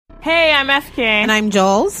Hey, I'm FK. And I'm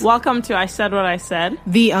Jules. Welcome to I Said What I Said,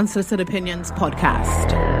 the Unsolicited Opinions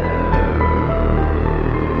podcast.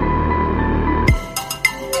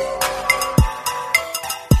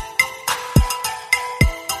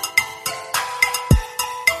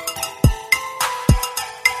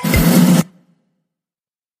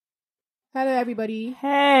 Hello, everybody.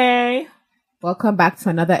 Hey. Welcome back to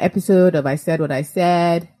another episode of I Said What I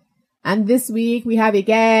Said. And this week we have a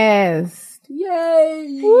guest.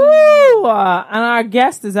 Yay! Woo! And our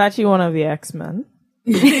guest is actually one of the X-Men.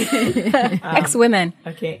 Ex-women.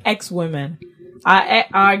 Okay, X-women.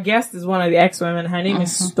 Our guest is one of the X-women. Her name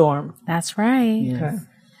is Storm. That's right. Yes. Okay.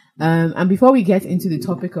 And before we get into the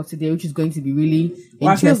topic of today, which is going to be really interesting.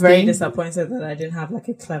 I feel very disappointed that I didn't have like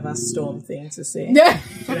a clever Storm thing to say.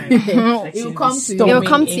 It will come to you. It will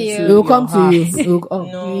come to you. It will come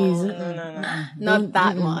to you. No. Not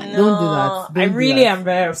that one. Don't do that. I really am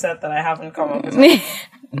very upset that I haven't come up with it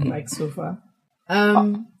like so far.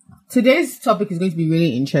 Today's topic is going to be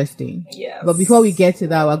really interesting. Yes. But before we get to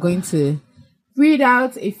that, we're going to read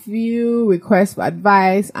out a few requests for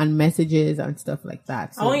advice and messages and stuff like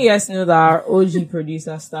that. So, I want you guys to know that our OG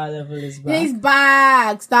producer, Star Level, is back. he's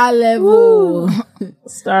back! Star Level!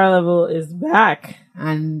 Star Level is back.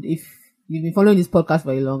 And if you've been following this podcast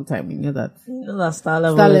for a long time, you know that. You know that Star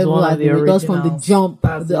Level is one has of the been with us originals. from the jump,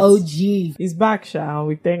 That's the it. OG. He's back, Sha.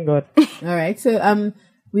 We thank God. Alright, so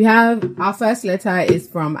we have our first letter is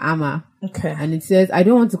from Amma. Okay. And it says, I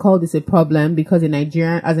don't want to call this a problem because as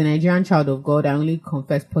a Nigerian child of God, I only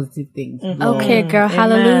confess positive things. Okay, girl. Amen.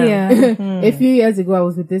 Hallelujah. A few years ago, I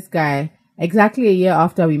was with this guy. Exactly a year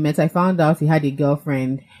after we met, I found out he had a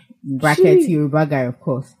girlfriend, in brackets, Yoruba guy, of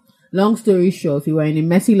course. Long story short, we were in a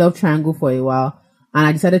messy love triangle for a while, and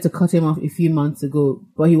I decided to cut him off a few months ago.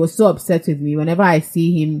 But he was so upset with me. Whenever I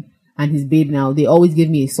see him and his babe now, they always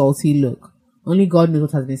give me a salty look. Only God knows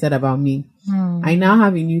what has been said about me. I now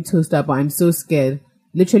have a new toaster, but I'm so scared,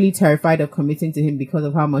 literally terrified of committing to him because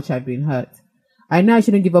of how much I've been hurt. I know I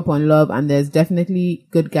shouldn't give up on love, and there's definitely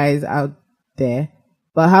good guys out there,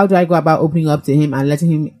 but how do I go about opening up to him and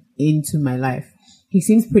letting him into my life? He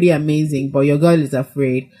seems pretty amazing, but your girl is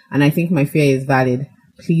afraid, and I think my fear is valid.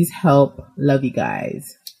 Please help. Love you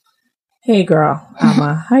guys. Hey, girl.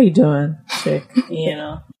 Amma, how you doing, chick? You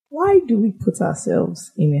know, why do we put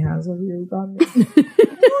ourselves in the hands of Yoruba men?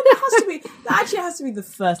 That actually has to be the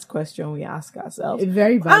first question we ask ourselves. A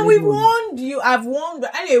very valid And we've one. warned you. I've warned.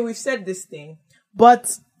 Anyway, we've said this thing.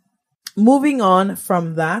 But moving on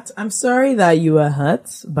from that, I'm sorry that you were hurt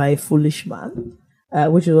by a foolish man,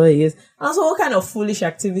 which is what it is. And also, what kind of foolish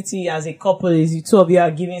activity as a couple is you two of you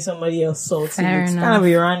are giving somebody else salt? Fair It's enough. kind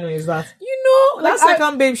of a random is that. You know, That like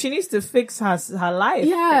second babe, she needs to fix her life.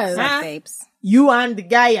 Yes. Huh? Babes. You and the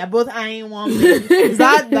guy are both eyeing one babe. Is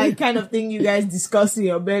that like kind of thing you guys discuss in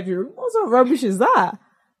your bedroom? What sort of rubbish is that?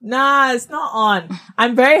 Nah, it's not on.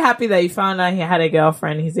 I'm very happy that you found out he had a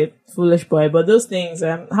girlfriend. He's a foolish boy. But those things,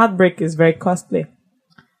 heartbreak is very costly.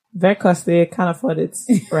 Very costly. Can't afford it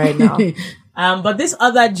right now. But this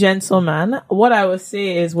other gentleman, what I would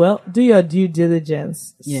say is, well, do your due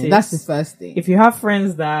diligence. Yeah, sis. that's the first thing. If you have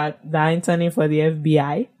friends that are interning for the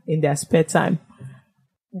FBI in their spare time,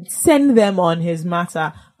 send them on his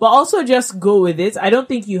matter, but also just go with it. I don't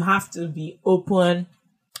think you have to be open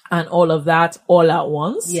and all of that all at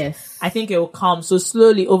once. Yes. I think it will come. So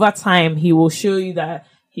slowly over time, he will show you that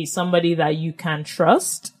he's somebody that you can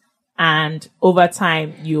trust. And over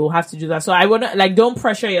time, you'll have to do that. So I wouldn't don't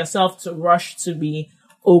pressure yourself to rush to be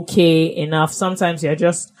okay enough. Sometimes you're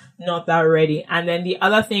just not that ready. And then the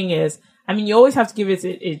other thing is, I mean, you always have to give it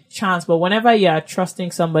a chance, but whenever you're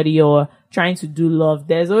trusting somebody or trying to do love,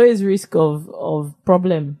 there's always risk of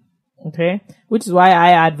problem. Okay? Which is why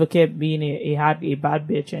I advocate being a bad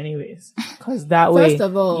bitch anyways. Cause that way, First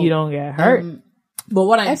of all, you don't get hurt. But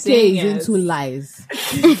what I'm FK saying is into lies.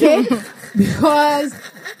 Okay? Because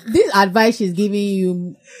this advice she's giving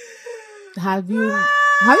you, have you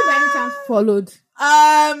by any chance followed?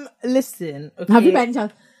 Listen, okay. Have you by any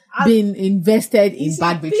chance been invested in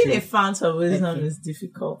bad Being a betrayal? fount of wisdom is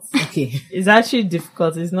difficult. Okay. It's actually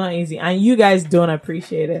difficult. It's not easy. And you guys don't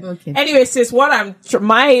appreciate it. Okay. Anyway, sis, what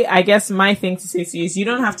my thing to say to you is you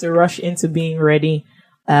don't have to rush into being ready,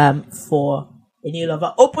 for a new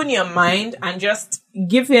lover. Open your mind and just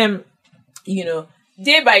give him,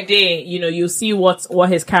 day by day, you'll see what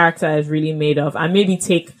his character is really made of, and maybe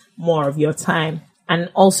take more of your time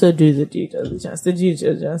and also do the due diligence. The due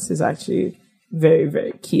diligence is actually very,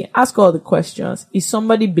 very key. Ask all the questions. Is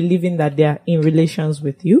somebody believing that they're in relations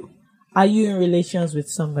with you? Are you in relations with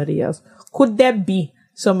somebody else? Could there be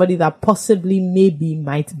somebody that possibly maybe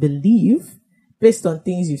might believe, based on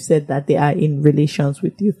things you've said, that they are in relations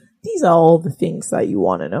with you? These are all the things that you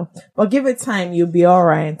want to know. But give it time, you'll be all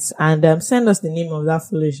right. And send us the name of that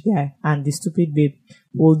foolish guy and the stupid babe.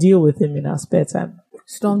 We'll deal with him in our spare time.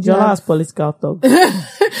 Storm, Jola has political talk.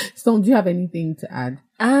 Storm, do you have anything to add?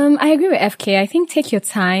 I agree with FK. I think take your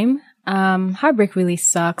time. Heartbreak really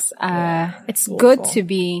sucks. It's good to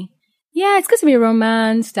be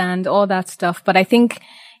romanced and all that stuff. But I think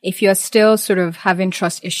if you're still sort of having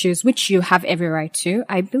trust issues, which you have every right to,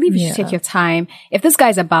 I believe you should take your time. If this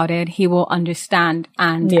guy's about it, he will understand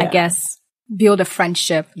and I guess build a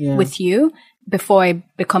friendship with you before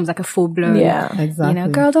it becomes like a full blown. Yeah,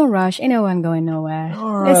 exactly. Girl, don't rush. Ain't no one going nowhere.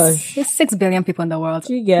 There's 6 billion people in the world.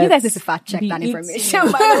 You guys need to fact check that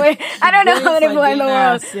information, by the way. I don't know how many people in the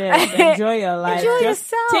world. Yeah, enjoy your life. Enjoy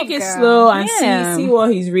Just yourself, take it girl. slow and see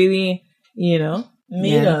what he's really, made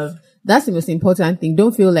of. That's the most important thing.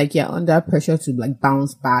 Don't feel like you're under pressure to like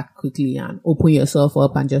bounce back quickly and open yourself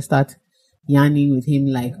up and just start yarning with him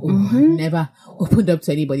like, I've never opened up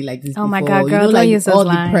to anybody like this before. My God, girl, don't like use those all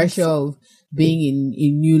lines. The pressure of being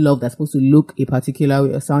in new love that's supposed to look a particular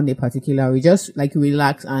way or sound a particular way. Just like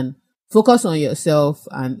relax and focus on yourself.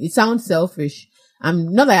 And it sounds selfish.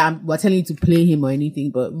 I'm not like we're telling you to play him or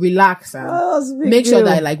anything, but relax and make sure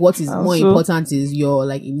that like what is more important is your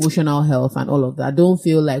like emotional health and all of that. Don't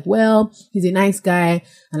feel like, well, he's a nice guy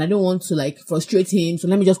and I don't want to like frustrate him. So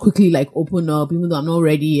let me just quickly like open up even though I'm not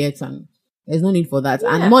ready yet. And there's no need for that.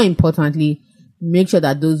 Yeah. And more importantly, make sure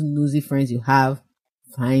that those nosy friends you have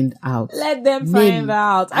find out. Let them find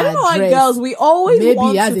out. I don't know why girls, we always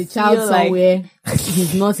want to as a child feel somewhere,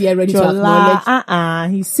 he's not yet ready to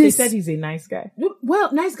acknowledge. He said he's a nice guy.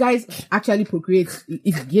 Well, nice guys actually procreate.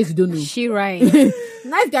 If you don't know. She right.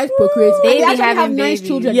 Nice guys procreate. They actually have nice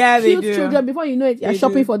children. Yeah, they cute do. children. Before you know it, you're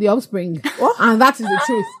shopping for the offspring. And that is the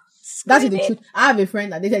truth. That is the truth. I have a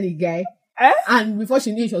friend that dated a guy. And before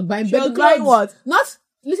she knew, she was buying baby clothes. What?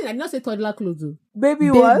 Listen, I did not say toddler clothes.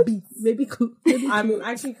 Baby what? Baby clothes. I'm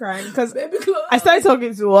actually crying because I started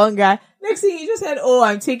talking to one guy. Next thing he just said,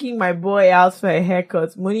 I'm taking my boy out for a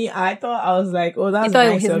haircut. Money, I was like, that's nice.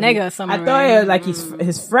 It was his nigga or something. I thought it was like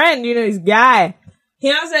his friend, his guy.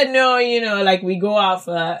 He now said, no, like we go out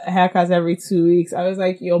for haircuts every 2 weeks. I was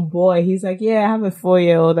like, your boy. He's like, yeah, I have a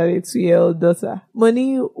 4-year-old and a 2-year-old daughter.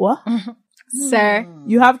 Money, what? Sir,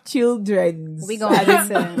 you have children. We gonna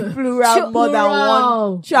listen. Plural, more than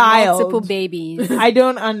one child. Multiple babies. I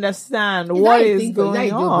don't understand what is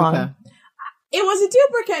going on. It was a deal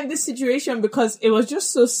breaker in this situation because it was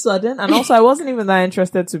just so sudden, and also I wasn't even that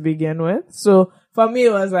interested to begin with. So for me,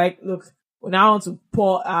 it was like, look, now I want to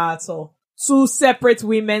pour out or 2 separate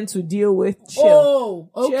women to deal with. Chill. Oh,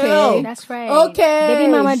 okay. Chill. That's right. Okay.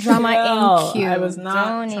 Baby mama drama ain't cute. I was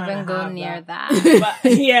not. Don't even go near that.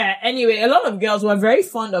 But yeah, anyway, a lot of girls were very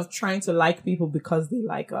fond of trying to like people because they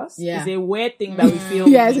like us. Yeah. It's a weird thing that we feel.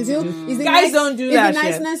 Yes, guys don't do that. It's the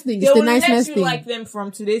niceness thing. They It's the will niceness let you thing. like them from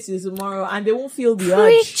today to tomorrow, and they won't feel the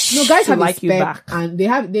urge. No, guys to have like a spec, you back. and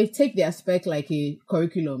they take their spec like a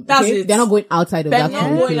curriculum. That's okay? it. They're not going outside of They're that not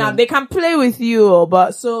curriculum. going out. They can play with you,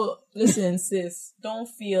 but so listen, sis, don't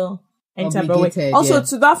feel any type of way. Obligated, Also, yeah.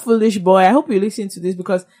 to that foolish boy, I hope you listen to this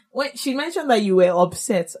because when she mentioned that you were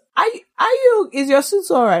upset, is your suit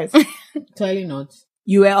alright? Clearly not.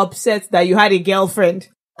 You were upset that you had a girlfriend.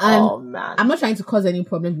 And oh man, I'm not trying to cause any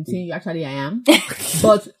problems between you. Actually, I am.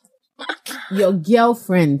 But your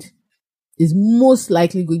girlfriend is most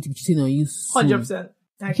likely going to be cheating on you soon. 100%.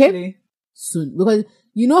 Actually, Soon. Because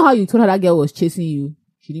you know how you told her that girl was chasing you?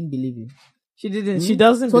 She didn't believe you. she didn't. She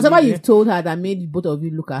doesn't. So whatever believe you've you. told her that made both of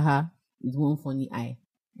you look at her with one funny eye.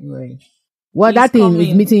 Don't worry. Well, He's that thing coming.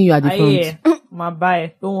 is meeting you at the front. Yeah, my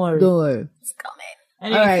bye. Don't worry. Don't worry. It's coming.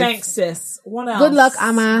 Anyway, All right. thanks, sis. What else? Good luck,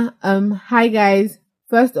 Amma. Hi guys.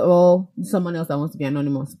 First of all, someone else that wants to be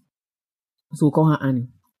anonymous. So we'll call her Annie.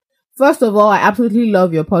 First of all, I absolutely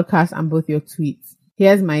love your podcast and both your tweets.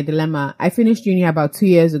 Here's my dilemma. I finished uni about 2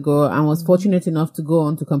 years ago and was fortunate enough to go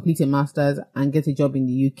on to complete a master's and get a job in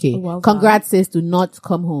the UK. well Congrats, sis, do not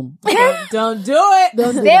come home. Don't do it.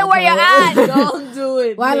 Don't do Stay that, where you're at. Don't do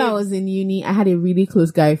it. While I please. was in uni, I had a really close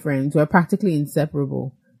guy friend. We were practically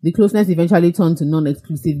inseparable. The closeness eventually turned to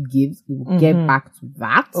non-exclusive gifts. We will get back to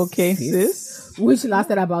that. Okay, sis. Which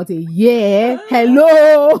lasted about a year.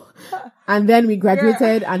 Hello. And then we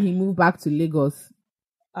graduated and he moved back to Lagos.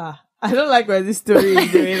 I don't like where this story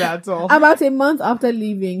is going at all. About a month after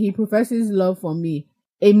leaving, he professes love for me.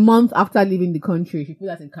 A month after leaving the country. She put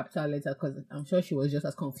that in capital letters because I'm sure she was just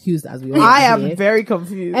as confused as we all I are am here. very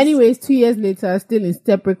confused. Anyways, 2 years later, still in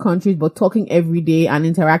separate countries, but talking every day and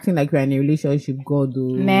interacting like we're in a relationship. God,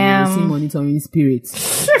 Ma'am. see monitoring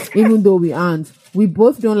spirits. even though we aren't. We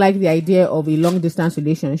both don't like the idea of a long distance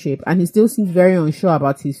relationship, and he still seems very unsure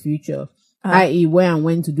about his future, i.e., where and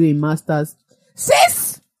when to do a master's.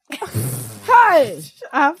 Sis! Hi!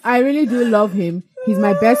 I really do love him. He's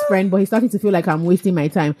my best friend, but he's starting to feel like I'm wasting my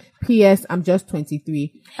time. P.S. I'm just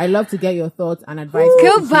 23. I'd love to get your thoughts and advice.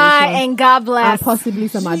 Goodbye and God bless. And possibly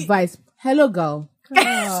some advice. Hello, girl.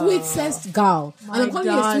 Sweetest girl. And I'm calling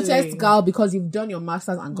you a sweetest girl because you've done your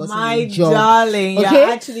master's and gotten a job. My darling. Okay?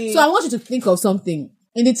 Yeah, actually. So I want you to think of something.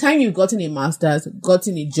 In the time you've gotten a master's,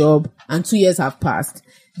 gotten a job, and 2 years have passed,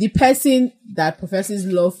 the person that professes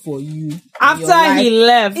love for you after he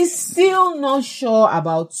left is still not sure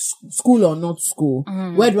about school or not school.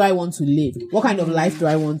 Where do I want to live? What kind of life do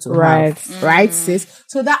I want to have? Right, sis?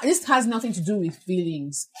 So that this has nothing to do with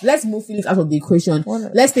feelings. Let's move feelings out of the equation.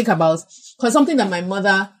 Let's think about, because something that my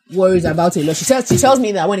mother worries about a lot. She tells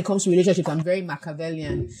me that when it comes to relationships, I'm very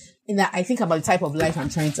Machiavellian. In that I think about the type of life I'm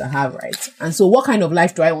trying to have, right? And so what kind of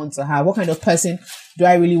life do I want to have? What kind of person do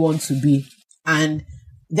I really want to be? And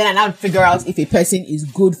then I now figure out if a person is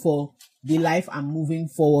good for the life I'm moving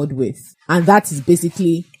forward with. And that is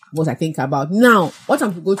basically what I think about. Now, what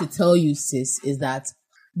I'm going to tell you, sis, is that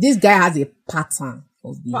this guy has a pattern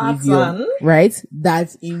of behavior, right?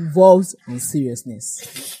 That involves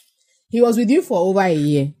unseriousness. He was with you for over a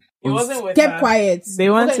year. He wasn't with kept her. quiet. They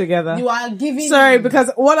went together. You are giving. Sorry,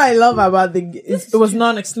 because what I love about it was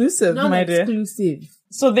non-exclusive, my dear. Non-exclusive.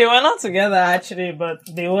 So they were not together actually, but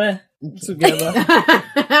they were together.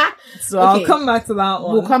 So I'll come back to that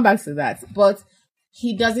one. We'll come back to that. But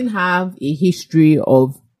he doesn't have a history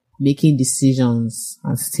of making decisions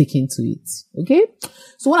and sticking to it. Okay?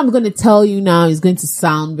 So what I'm going to tell you now is going to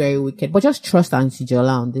sound very wicked, but just trust Auntie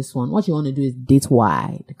Jola on this one. What you want to do is date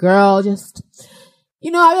wide. Girl, just... You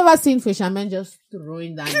know, I've ever seen fishermen just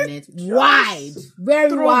throwing that net wide,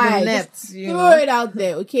 very wide. Throw it out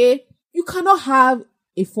there, okay? You cannot have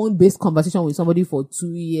a phone-based conversation with somebody for 2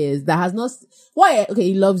 years that has not... Why? Okay,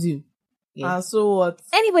 he loves you. Yeah. So what?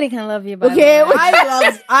 Anybody can love you, but okay,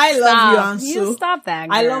 I love you, and you stop that.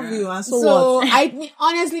 Girl. I love you, and so what? I mean,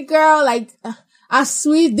 honestly, girl, like, as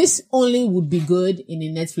sweet, this only would be good in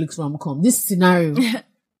a Netflix rom-com. This scenario, do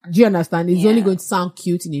you understand? It's only going to sound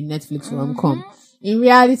cute in a Netflix rom-com. In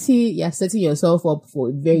reality, you're setting yourself up for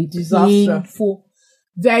a very painful,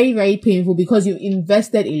 very, very painful, because you've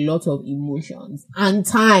invested a lot of emotions and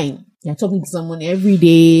time. You're talking to someone every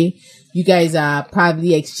day. You guys are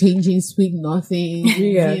probably exchanging sweet nothings.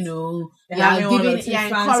 Yes. You know, you're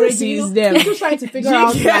encouraging them. You're trying to figure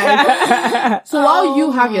out life. So while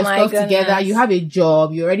you have your stuff together, you have a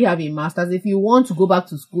job, you already have a master's. If you want to go back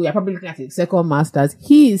to school, you're probably looking at a second master's.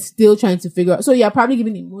 He is still trying to figure out. So you're probably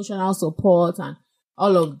giving emotional support and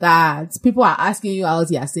all of that. People are asking you out,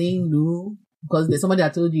 you're saying no. Because there's somebody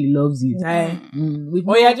that told you he loves you.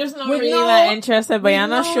 You're just not really that interested, but you're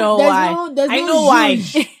not sure why. I know why.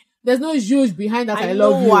 There's no zhuzh behind that I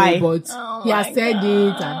love you, why. But he has said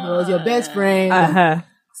it and he was your best friend.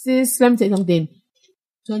 Sis, let me tell you something.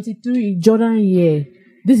 23, Jordan year.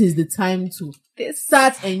 This is the time to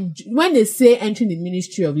start. And when they say entering the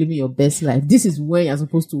ministry of living your best life, this is when you're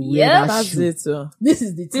supposed to wear that shoe. That's it. This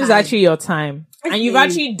is the time. This is actually your time. And you've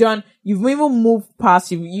actually you've even moved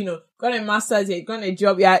past, you know, got a master's, you've got a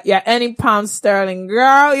job, you're earning pounds sterling.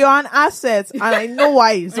 Girl, you're an asset. And I know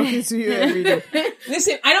why he's talking to you every day.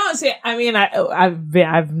 Listen, I don't want to say, I mean,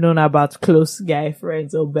 I've known about close guy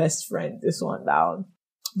friends or best friend, this one, that one.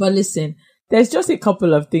 But listen, there's just a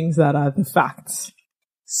couple of things that are the facts.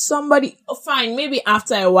 Fine, maybe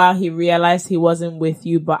after a while he realized he wasn't with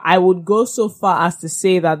you, but I would go so far as to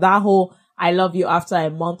say that whole I love you after a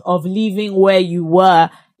month of leaving where you were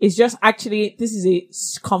is just actually, this is a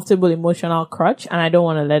comfortable emotional crutch, and I don't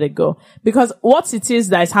want to let it go. Because what it is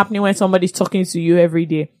that is happening when somebody's talking to you every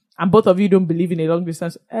day, and both of you don't believe in a long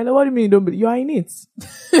distance. Hello, what do you mean you don't believe? You are in it.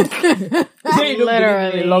 You don't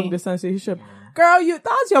believe in a long distance relationship. Girl,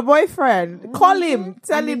 that's your boyfriend. Call him.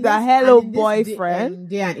 Tell him that hello, boyfriend.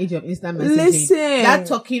 Day and age of instant messaging. Listen. That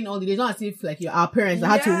talking all the day. It's not as if like our parents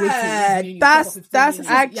had to wait. That's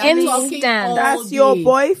actually instant. That's your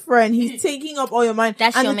boyfriend. He's taking up all your mind.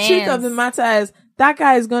 That's and your the truth of the matter is that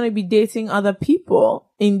guy is going to be dating other people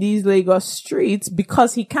in these Lagos streets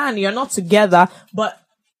because he can. You're not together, but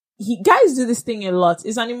guys do this thing a lot.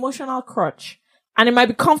 It's an emotional crutch. And it might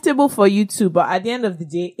be comfortable for you too, but at the end of the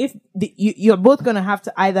day, if you're both going to have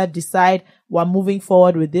to either decide we're moving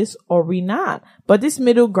forward with this or we're not. But this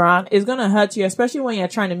middle ground is going to hurt you, especially when you're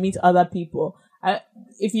trying to meet other people.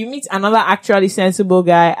 If you meet another actually sensible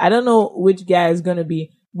guy, I don't know which guy is going to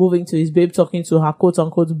be moving to his babe talking to her quote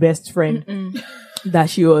unquote best friend that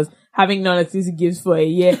she was having non-exclusive gifts for a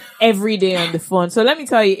year every day on the phone. So let me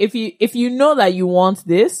tell you, if you know that you want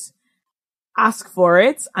this, ask for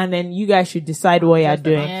it, and then you guys should decide what you're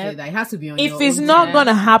doing. It has to be on If your it's own not time.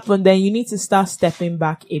 gonna happen, then you need to start stepping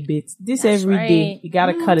back a bit. This That's every day, right. you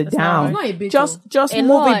gotta cut it down. It's not a bit, Just A move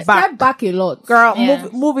lot. it back, step back a lot. girl. Yeah.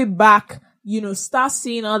 Move it back. You know, start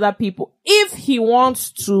seeing other people. If he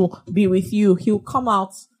wants to be with you, he'll come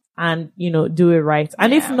out and, you know, do it right.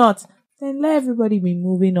 And if not, then let everybody be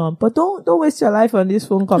moving on. But don't waste your life on this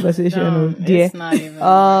phone conversation, No, dear. it's not even.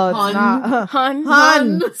 Oh, it's Hun. not.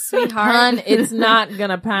 Hun, sweetheart. Hun, it's not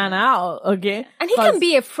gonna pan out, okay? And he can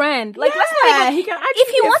be a friend. Like, let's Yeah, not even, he can actually if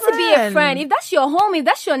he be a wants to be a friend. friend, if that's your home, if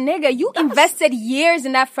that's your nigga, you invested years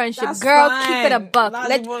in that friendship. That's Girl, fine. keep it a buck. That's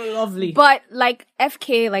Let- even lovely. But like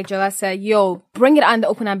FK, like Jola said, yo, bring it out in the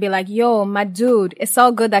open and be like, yo, my dude, it's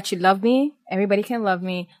all good that you love me. Everybody can love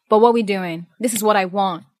me. But what we doing? This is what I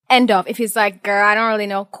want. End of. If he's like, girl, I don't really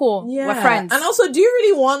know. Cool. We're friends. And also, do you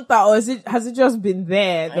really want that, or has it just been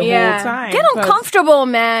there the whole time? Get 'Cause uncomfortable,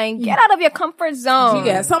 man. Get out of your comfort zone.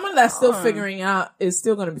 Yeah, someone that's still figuring out is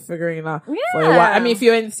still going to be figuring it out for a Yeah. while. I mean, if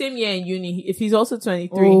you're in the same year in uni, if he's also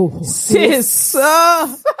 23, Oh, sis,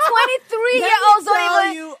 23-year-olds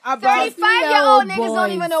don't even. 35-year-old niggas don't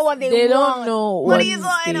boys. even know what they they want. don't know What are what you they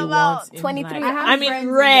talking want about? in 23. life. I I mean, friends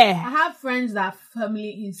rare. I have friends that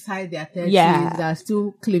firmly inside their 30s Yeah. that are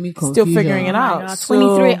still claiming confusion. Still figuring it Oh my out. God, So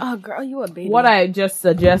 23. Oh, girl, you a baby. what I just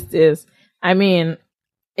suggest is, I mean,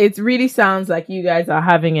 it really sounds like you guys are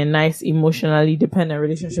having a nice emotionally dependent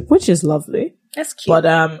relationship, which is lovely. That's cute.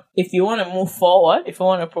 But if you want to move forward, if you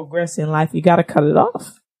want to progress in life, you got to cut it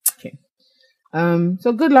off.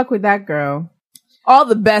 So good luck with that, girl. All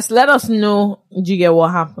the best. Let us know, do you get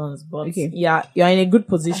what happens? But Okay. yeah, you're in a good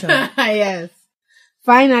position. Yes.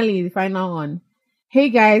 Finally, the final one. Hey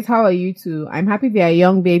guys, how are you two? I'm happy there are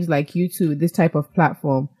young babes like you two with this type of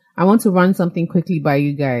platform. I want to run something quickly by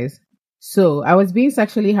you guys. So, I was being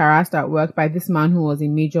sexually harassed at work by this man who was a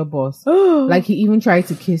major boss. Like he even tried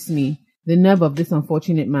to kiss me. The nerve of this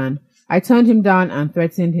unfortunate man. I turned him down and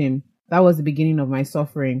threatened him. That was the beginning of my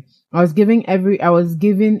suffering. I was given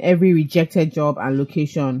every rejected job and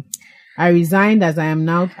location. I resigned as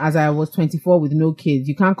I was 24 with no kids.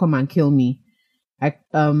 You can't come and kill me.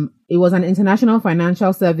 It was an international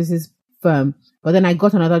financial services firm, but then I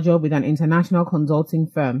got another job with an international consulting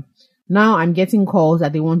firm. Now I'm getting calls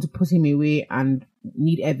that they want to put him away and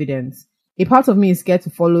need evidence. A part of me is scared to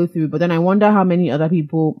follow through, but then I wonder how many other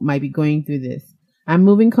people might be going through this. I'm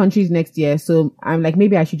moving countries next year, so I'm like,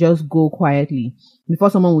 maybe I should just go quietly before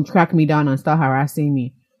someone would track me down and start harassing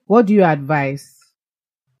me. What do you advise?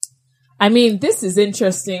 I mean, this is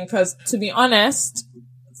interesting because, to be honest,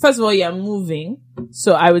 first of all, you're moving.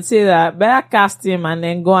 So I would say that better cast him and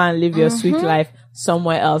then go and live your sweet life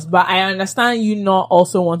somewhere else. But I understand you not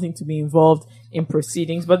also wanting to be involved in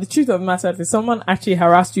proceedings. But the truth of the matter is, if someone actually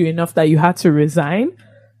harassed you enough that you had to resign,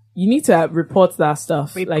 you need to report that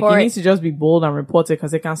stuff. Like, you need to just be bold and report it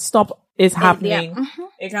because it can stop it happening.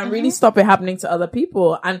 It can really stop it happening to other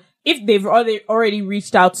people. And if they've already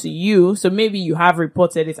reached out to you, so maybe you have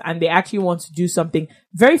reported it and they actually want to do something,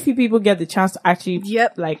 very few people get the chance to actually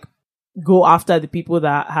like go after the people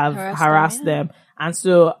that have harassed them. And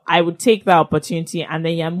so I would take that opportunity, and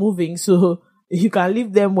then you're moving so you can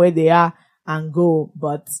leave them where they are and go.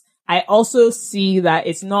 But I also see that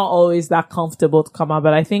it's not always that comfortable to come out,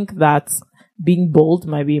 but I think that being bold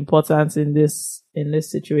might be important in this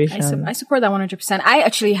situation. I support that 100%. I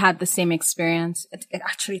actually had the same experience. It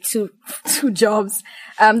actually two jobs.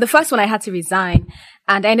 The first one I had to resign,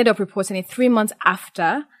 and I ended up reporting it 3 months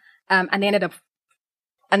after. And they ended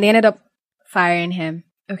up firing him.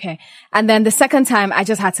 Okay. And then the second time I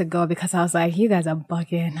just had to go because I was like, you guys are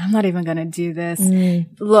bugging. I'm not even going to do this.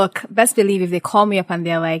 Look, best believe if they call me up and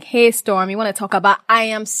they're like, hey, Storm, you want to talk about, I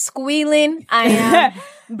am squealing. I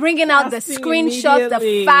am bringing out the screenshots,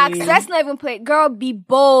 the facts. Let's not even play. Girl, be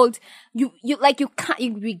bold. We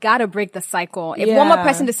gotta break the cycle. If one more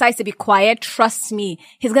person decides to be quiet, trust me,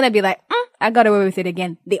 he's going to be like, I got away with it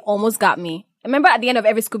again. They almost got me. Remember at the end of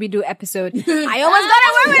every Scooby-Doo episode, I almost got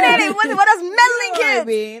away with it. It was what us meddling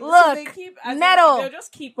kids. Look, metal. They'll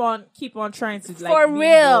just keep on trying to like For be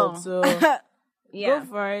real. bold, so go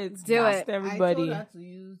for it. Do Blast it. everybody. I told her to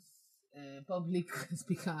use public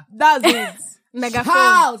speaker. That's it. Megaphone.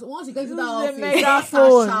 Shout! Once you go to the Use the office,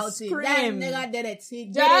 megaphone, start shouting. scream. That nigga did it. He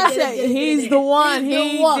did Just it, did it, he's the one. He's the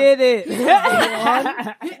He one. did it.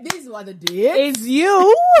 This is what they did. It's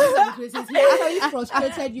you. He actually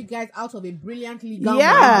frustrated you guys out of a brilliantly gowned Yeah.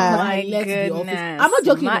 man because I My left the office. goodness. I'm not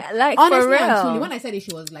joking. Like, Honestly for real. and truly, when I said it,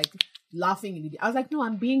 she was like, laughing in the day. I was like, no,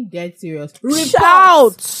 I'm being dead serious.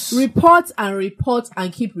 Shout! Report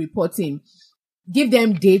and keep reporting. Give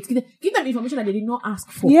them dates. Give them information that they did not ask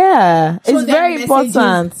for. Yeah, Show it's them very messages,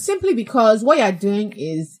 important. simply because what you're doing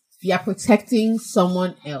is you're protecting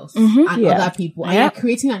someone else and other people, and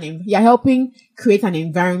you're helping create an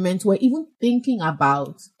environment where even thinking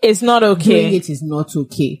about It's not doing okay. it is not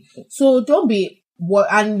okay. So don't be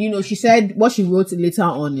and she said what she wrote later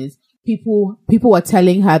on is people were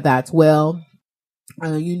telling her that, well,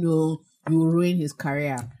 you will ruin his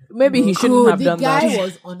career. Maybe he shouldn't have done that. The guy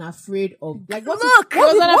was unafraid of he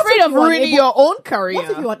was unafraid of ruining your own career.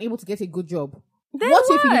 What if you weren't able to get a good job? Then What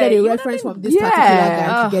if you why? needed a You reference would've from this particular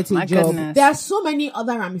guy to get a my job? goodness. There are so many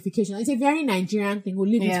other ramifications. It's a very Nigerian thing. We'll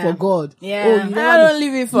leave it for God. Yeah. Oh, you I don't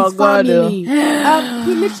leave it for his God. family.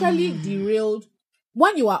 He literally derailed.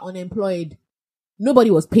 When you are unemployed,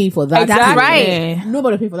 nobody was paying for that. That's period. right.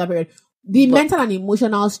 Nobody paid for that period. The mental and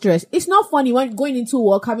emotional stress. It's not funny when going into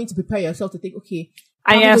work, having to prepare yourself to think, okay,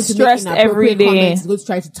 And am I you're going to make stressed every inappropriate day. comments? He's going to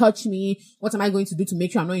try to touch me. What am I going to do to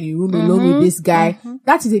make sure I'm not in a room alone with this guy?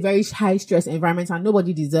 That is a very high stress environment, and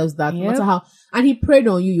nobody deserves that. No matter how. And he preyed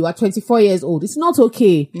on you. You are 24 years old. It's not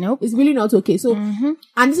okay. Nope. It's really not okay. So, and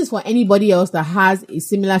this is for anybody else that has a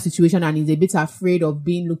similar situation and is a bit afraid of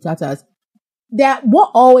being looked at as.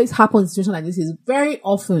 What always happens in situations like this is very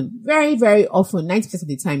often, very, very often, 90% of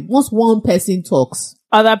the time, once one person talks,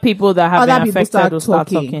 Other people that have other been people affected will start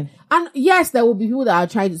talking. And yes, there will be people that are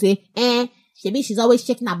trying to say, maybe she's always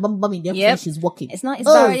shaking her bum in the office when she's walking. It's that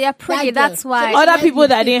you're pretty. that That's girl. why. Other people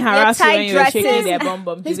that didn't harass you tight when you were shaking dresses. their bum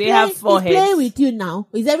bum, do He's they have He's playing foreheads? with you now.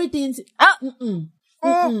 Is everything?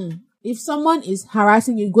 If someone is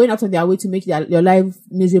harassing you, going out on their way to make your life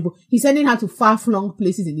miserable, he's sending her to far-flung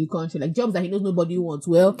places in the country, like jobs that he knows nobody wants.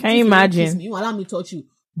 Well, Can you imagine? You allow me to touch you.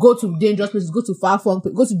 Go to dangerous places. Go to far-flung.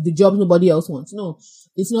 Go to the jobs nobody else wants. No,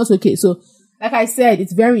 it's not okay. So, like I said,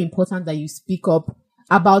 it's very important that you speak up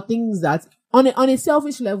about things that on a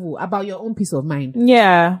selfish level, about your own peace of mind.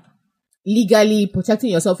 Yeah. Legally protecting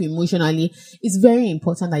yourself emotionally. It's very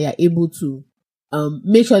important that you're able to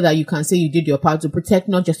make sure that you can say you did your part to protect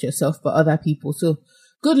not just yourself but other people. So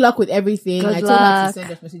good luck with everything. Good I told her to luck.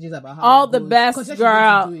 send us messages about how All it the goes. best, 'Cause she's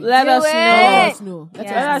girl. going to do it. Let us it. know. Let us know. Yeah. Let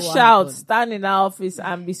know us what shout, happened. stand in the office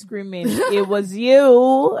and be screaming. It was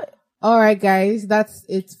you. All right, guys, that's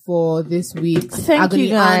it for this week's Thank Agony you,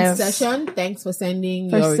 guys. Aunt session. Thanks for sending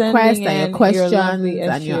For your sending requests in and your your questions lovely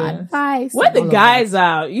and your issues. advice. Where and the all of guys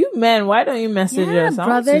out? You men, why don't you message Yeah, us? I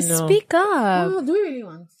want brothers, to know. speak that. up. Oh, do we really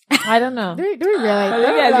want? I don't know. Do we really? But you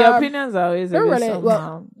guys, your opinions are always a Do we bit really? somehow.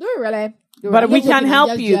 Well, do we really? But we Just can joking, help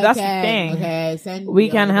just you. That's the joking. thing. Okay, send We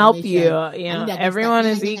your can help you. information. You I know, need that everyone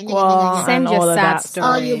next is time. equal. Send and your all of sad that. stories.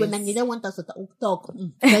 All you women, you don't want us to talk.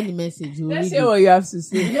 Send the message. We'll Let's read hear it. what you have to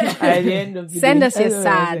say at the end of the Send day. us your That's what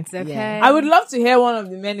I say. sads, okay? Yeah. I would love to hear one of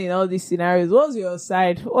the men in all these scenarios. What's your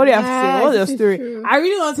side? What do you have to say? What's your this is story? true. I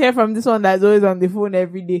really want to hear from this one that's always on the phone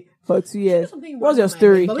every day for 2 years. Something What's wrong your with my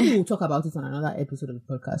story? head, But maybe we'll talk about it on another episode of the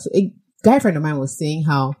podcast. So a guy friend of mine was saying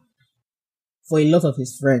how for a lot of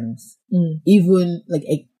his friends, even like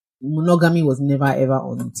monogamy was never ever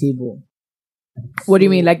on the table. What do you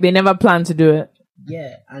mean? Like they never planned to do it,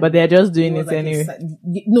 Yeah. and but they're just doing was it like anyway.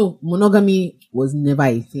 No, monogamy was never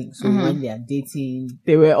a thing. So when they are dating,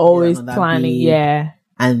 They were always on that planning. day. Yeah.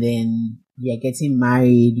 and then you're getting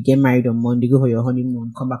married, you get married on Monday, go for your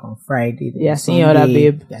honeymoon, come back on Friday. then Yeah, seeing your other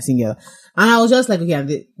Sunday, babe. Yeah, seeing your. And I was just like,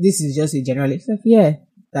 okay, this is just a general. It's like, yeah,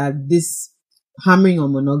 that this hammering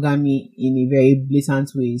on monogamy in a very blatant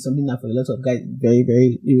way is something that for a lot of guys is very,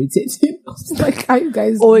 very irritating. I was like, are you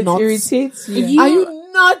guys Oh, it nuts? irritates you. Are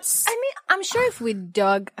you nuts? I mean, I'm sure if we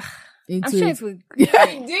dug, I'm Into sure it? if we,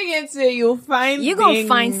 Dig into it, you'll find you're gonna things.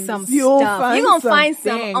 find some You'll stuff. You're gonna find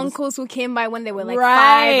some things. uncles who came by when they were like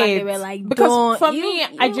 5 and they were like, because don't. for me,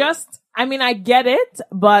 I get it,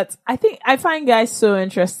 but I find guys so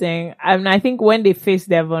interesting. I mean, I think when they face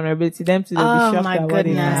their vulnerability, they'll be Oh shocked my at what they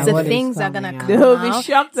goodness, find. the what is things are coming gonna out. come They'll out. be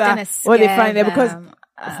shocked It's gonna at what they scare find there because them.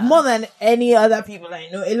 more than any other people I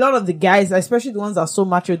know, a lot of the guys, especially the ones that are so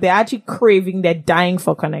mature, they're actually craving, they're dying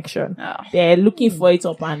for connection. Oh. They're looking for it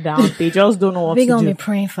up and down. They just don't know what We're to gonna do. be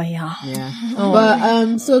praying for y'all. Yeah.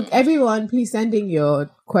 But so everyone, please send in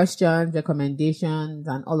your questions, recommendations,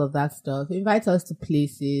 and all of that stuff. Invite us to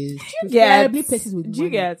places. Preferably places with Do you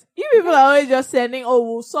money. get? You people are always just sending, oh,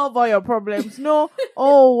 we'll solve all your problems. No.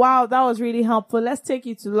 Oh, wow, that was really helpful. Let's take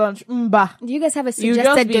you to lunch. Mba. Do you guys have a You just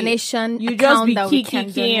suggested be- donation you just account be that we can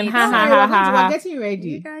kiki donate? and ha, Don't ha, worry, ha, we're ha. getting ready.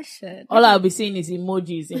 You guys should. All I'll be seeing is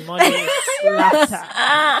emojis,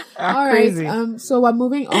 laughter. All Crazy. right. So we're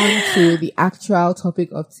moving on to the actual topic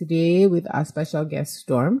of today with our special guest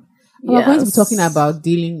Storm. We're going to be talking about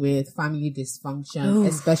dealing with family dysfunction,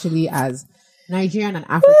 especially as Nigerian and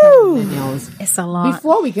African millennials. It's a lot.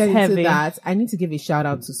 Before we get into heavy. that, I need to give a shout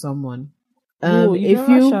out to someone. You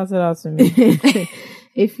never shouted out to me.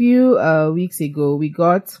 A few weeks ago, we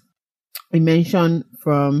got a mention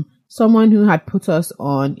from someone who had put us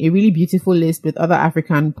on a really beautiful list with other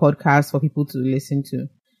African podcasts for people to listen to.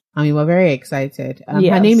 And we were very excited. Her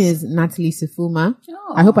name is Natalie Sifuma.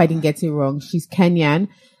 Oh. I hope I didn't get it wrong. She's Kenyan.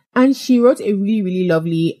 And she wrote a really, really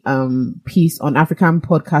lovely piece on African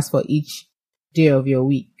podcasts for each day of your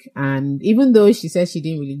week. And even though she said she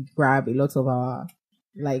didn't really grab a lot of our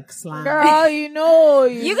slang. Girl,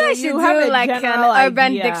 You guys should have do a like an general urban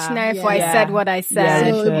idea. dictionary for I Yeah. said what I said.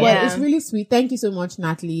 Yeah, So, sure. but it's really sweet. Thank you so much,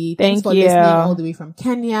 Natalie. Thanks Thank for you. listening all the way from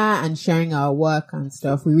Kenya and sharing our work and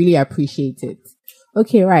stuff. We really appreciate it.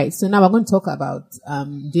 Okay, right. So now we're going to talk about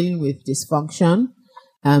dealing with dysfunction,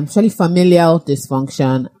 especially familial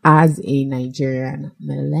dysfunction as a Nigerian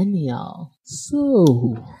millennial.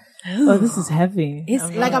 So, this is heavy. It's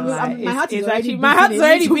I'm like not I'm, gonna lie. I'm my heart is It's already actually beating my heart's a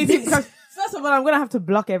already little beating bit. because first of all, I'm gonna have to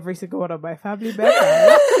block every single one of my family members.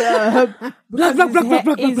 Block.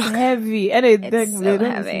 It's heavy, and they It's don't so listen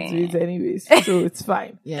heavy. to it anyways, so it's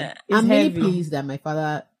fine. Yeah, It's I'm really heavy. pleased that my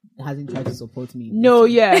father hasn't tried to support me. No,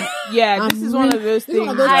 yeah. I'm This is one of those This is one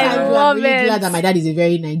things. of those I times where love I'm really it. glad that my dad is a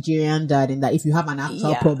very Nigerian dad, and that if you have an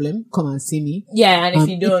actual Yeah. problem, come and see me. Yeah, and if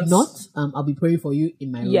you don't, If not, I'll be praying for you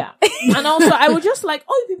in my room. yeah. And also, I would just like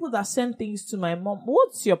all you people that send things to my mom.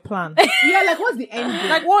 What's your plan? Yeah, like what's the end goal?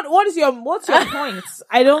 Like what's your point?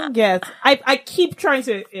 I don't get. I keep trying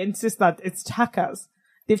to insist that it's hackers.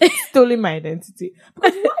 They've stolen my identity.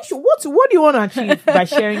 Because what do you want to achieve by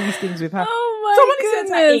sharing these things with her? Oh Somebody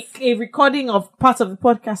sent her a recording of part of the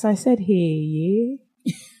podcast. I said, "Hey,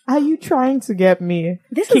 are you trying to get me?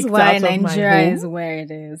 This is kicked why out of my Nigeria home? is where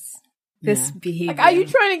it is. This behavior. Like, are you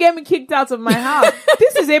trying to get me kicked out of my house?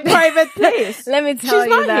 This is a private place. Let me tell She's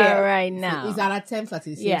you not that here. right now. It's an attempt at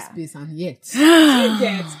a safe Yeah. space, and yet You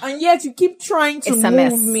get, and yet you keep trying to It's a move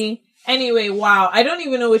mess. me. Anyway, wow. I don't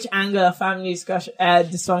even know which angle of family discussion,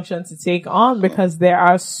 dysfunction to take on because there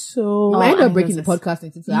are so. I end up angles breaking the is- podcast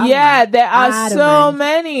into two. I don't Yeah, mind. there I are don't so mind.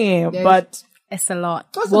 many. There's- But It's a lot.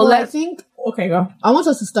 First of Well, all, I let's- think okay, go. I want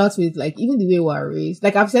us to start with even the way we are raised.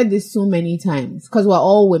 Like I've said this so many times because we're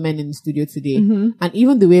all women in the studio today, and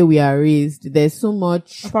even the way we are raised, there's so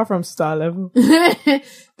much. Apart from star level,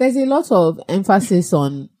 There's a lot of emphasis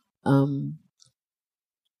on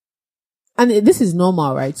and this is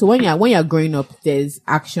normal, right? So when you're growing up, there's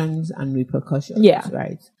actions and repercussions, Yeah.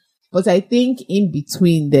 right? But I think in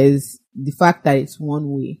between there's the fact that it's one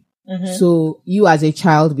way. So you as a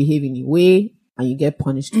child behave in a way and you get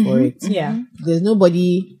punished for it. yeah, There's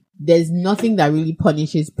nothing that really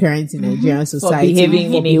punishes parents in Nigerian society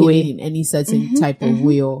behaving in a way. in any certain type of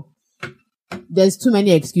way. Or there's too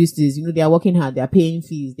many excuses. They are working hard, they are paying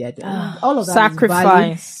fees, they are all of that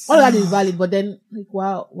sacrifice. is valid. All of that is valid, but then we're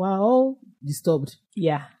all disturbed.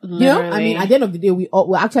 Yeah, I mean, at the end of the day,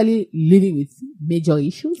 we're actually living with major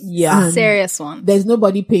issues. Yeah. And Serious one. there's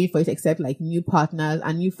nobody paying for it except new partners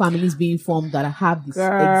and new families being formed that have this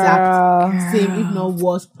exact same, if not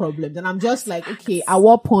worse, problems. And I'm just like, okay, at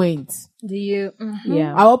what point? Do you?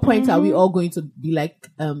 yeah. At what point are we all going to be like,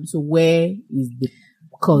 so where is the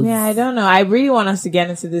cause? Yeah, I don't know. I really want us to get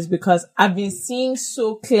into this because I've been seeing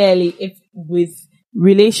so clearly if with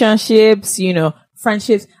relationships,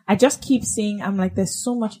 friendships, I just keep seeing, I'm like, there's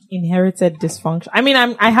so much inherited dysfunction. I mean,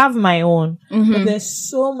 I have my own, but there's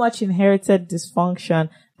so much inherited dysfunction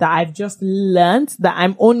that I've just learned that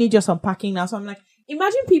I'm only just unpacking now. So I'm like,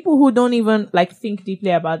 imagine people who don't even think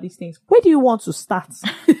deeply about these things. Where do you want to start?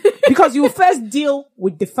 Because you first deal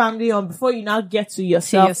with the family before you now get to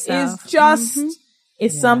yourself. yourself. It's just,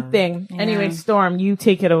 it's something. Anyway, Storm, you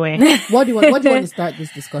take it away. What do you want to start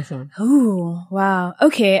this discussion? Ooh, wow.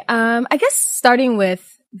 Okay. I guess starting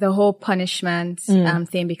with the whole punishment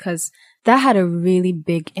thing, because that had a really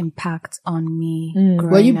big impact on me.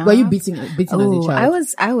 Were you growing up. beaten as a Oh, child?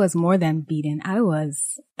 I was more than beaten. I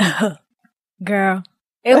was, girl.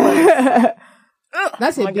 It was.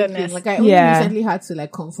 That's a my big goodness. thing. I only Yeah. recently had to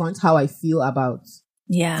confront how I feel about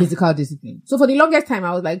Yeah. physical discipline. So for the longest time,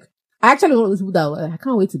 I was like, I actually one of those people that I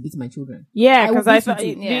can't wait to beat my children. Yeah, I will because I beat thought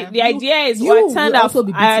you too. Yeah. the idea is You I will turned out also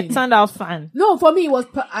be I beaten. turned out fine. No, for me,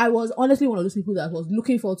 I was honestly one of those people that was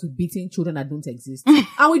looking forward to beating children that don't exist.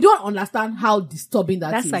 And we don't understand how disturbing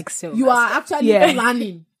that That's is. like so You are actually Yeah.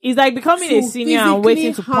 planning It's like becoming a to senior and physically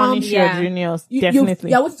waiting to harm- punish Yeah. your juniors. You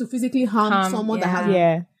Definitely. are waiting to physically harm someone that has.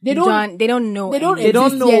 Yeah. They don't. They don't know. They don't. anything. don't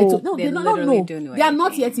exist know. Yet. No, They they don't literally know. don't know They are not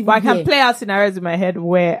anything. yet even But I can there. play out scenarios in my head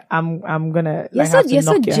where I'm gonna You're like, have to you're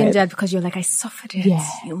so knock your head. gingered because you're like, I suffered it. Yeah.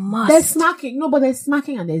 You must. There's smacking. No, but there's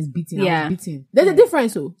smacking and there's beating. I Yeah. was beating. There's a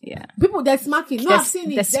difference, though. Yeah. People, there's smacking. No, I've seen it.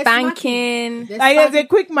 The There's smacking. spanking. There's Like there's a spanking.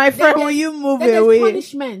 quick, my friend, will there's- you move Then there's away?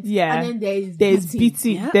 punishment. Yeah. And then There's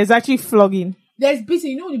beating. Yeah. There's actually flogging. There's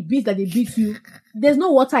beating. You know the beat that they beat you. There's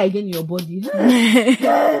no water again in your body.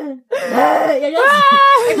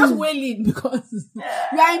 you're just wailing because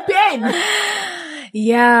you are in pain.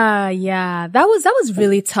 Yeah. That was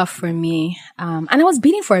really tough for me. And I was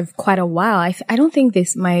beating for quite a while. I don't think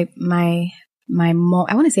my mom,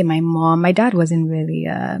 I want to say my mom, my dad wasn't really,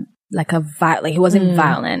 he wasn't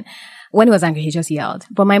violent. When he was angry, he just yelled.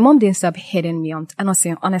 But my mom didn't stop hitting me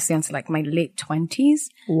honestly until like my late 20s.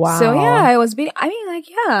 Wow. So yeah, I was beating,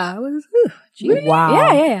 I was, gee. Wow.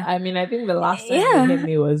 Yeah. I mean, I think the last time Yeah. they hit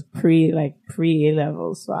me was pre A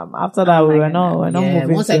levels. So after that, we were not Yeah,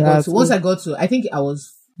 moving. once I got to, I think I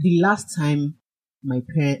was the last time my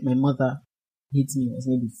mother hit me was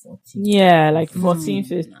maybe 14. Yeah, like 14,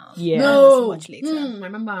 15. Yeah. No, much later. I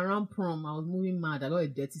remember around prom, I was moving mad. I got a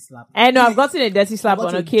dirty slap. I know I've gotten a dirty slap I got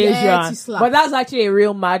on a occasion, dirty slap. but that's actually a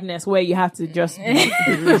real madness where you have to just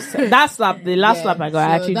that slap. The last slap I got,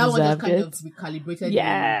 I actually that one just deserved kind it. of recalibrated.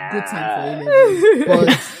 Yeah. Good time for A-level.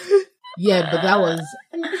 But that was.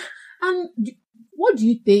 And what do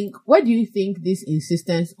you think? Why do you think this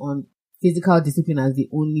insistence on physical discipline as the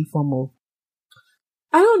only form of?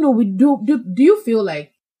 I don't know. Do you feel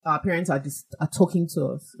like our parents are talking to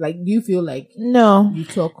us? Like, do you feel like No. you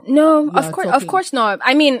talk? No, you of are course talking? not.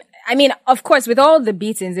 I mean, of course, with all the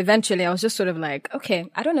beatings, eventually I was just sort of like, okay,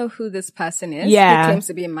 I don't know who this person is. Yeah. Who claims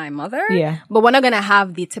to be my mother. Yeah. But we're not going to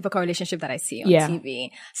have the typical relationship that I see on Yeah.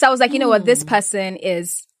 TV. So I was like, you know what? This person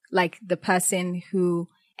is like the person who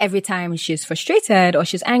every time she's frustrated or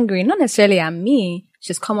she's angry, not necessarily at me,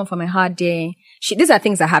 she's coming from a hard day. These are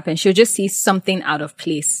things that happen. She'll just see something out of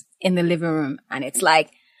place in the living room and it's like,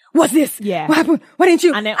 what's this? Yeah. What happened? Why didn't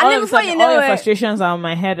you? And then all of a before sudden, you all know your it, frustrations are on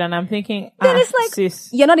my head, and I'm thinking, then it's like, sis.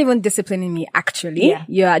 you're not even disciplining me, actually. Yeah.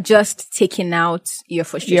 You are just taking out your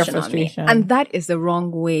frustration on me. frustration. And that is the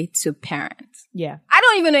wrong way to parent. Yeah, I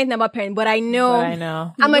don't even know anything about parenting, but I know, but I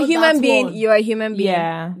know. I'm You a know human that being. one. You're a human being.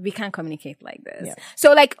 Yeah. We can't communicate like this. Yeah.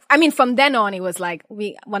 So like, I mean, from then on, it was like,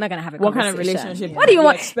 we're not going to have a What kind conversation. of relationship? What do you do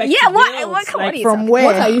want? expect Yeah, to what build? what Like, are you from talking where?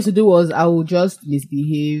 What I used to do was I would just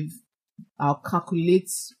misbehave. I'll calculate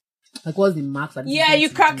like what's the max. that this Yeah, person you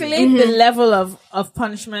can calculate do. the level of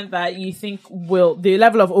punishment that you think the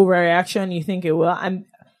level of overreaction you think it will, and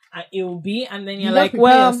it will be, and then you're You like, just prepare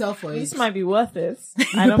well, yourself for this it. might be worth it.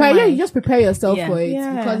 I don't Prepare, yeah, you mind. just prepare yourself Yeah. for it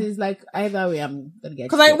Yeah. because it's like either way I'm gonna get.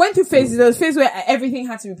 Because I went through phases. There was a phase where everything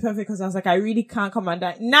had to be perfect because I was like, I really can't come and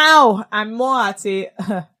die. Now I'm more at a,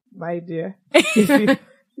 my dear, if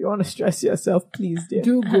you want to stress yourself, please, dear.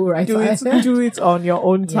 do go right. Do it, do it on your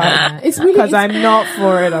own time. Yeah. It's really Because it's- I'm not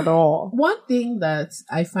for it at all. One thing that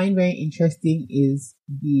I find very interesting is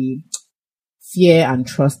the fear and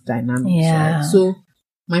trust dynamics. Yeah. Right? So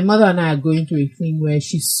my mother and I are going through a thing where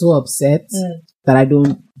she's so upset that I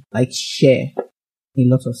don't like share a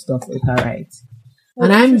lot of stuff with her, right?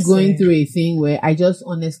 And I'm going through a thing where I just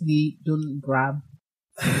honestly don't grab,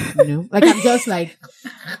 you know, like I'm just like,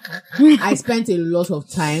 I spent a lot of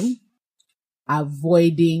time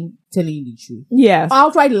avoiding telling you the truth. Yes.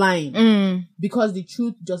 Outright lying. Mm. Because the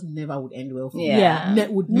truth just never would end well for me. Yeah.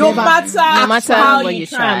 Would No never, matter matter how what you you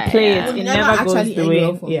try and try, play yeah. it, it Would never never goes actually the end way.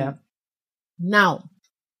 well for me. Yeah. Now,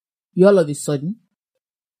 you all of a sudden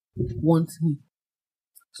want me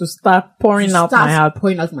So start pouring to out start my heart.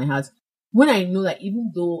 pouring out my heart. When I know that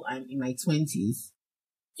even though I'm in my 20s,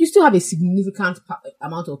 you still have a significant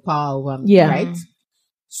amount of power over me, Yeah. right?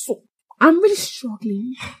 So I'm really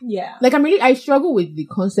struggling. Yeah. Like I struggle with the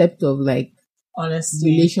concept of like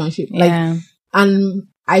Honestly. relationship. Like, Yeah. and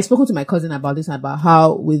I've spoken to my cousin about this, about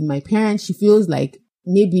how with my parents, she feels like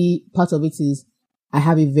maybe part of it is I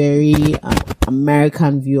have a very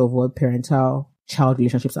American view of what parental child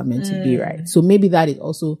relationships are meant to be, right? So maybe that is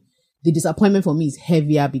also the disappointment for me is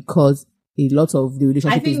heavier because a lot of the I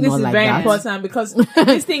relationship think is this not is like very that. important because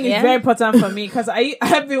this thing is Yeah. very important for me because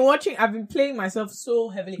I've been playing myself so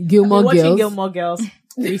heavily. Gilmore I've been watching Girls. Gilmore Girls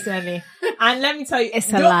recently. And let me tell you,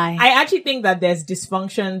 It's a lie. I actually think that there's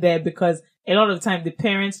dysfunction there because a lot of the time the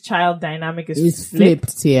parents-child dynamic is It's flipped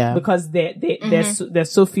flipped here. because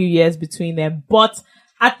there's so few years between them. But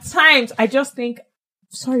at times I just think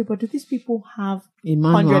sorry, but do these people have A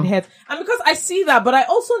manual. 100 heads? And because I see that, but I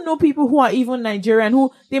also know people who are even Nigerian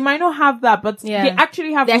who they might not have that, but Yeah. they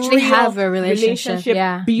actually have a relationship.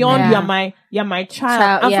 Yeah. beyond Yeah. you're my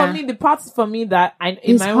child. And yeah. for me, the part for me that in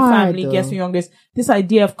It's my own hard, family though. gets me young is this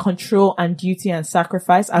idea of control and duty and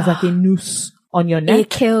sacrifice as like a noose on your neck. It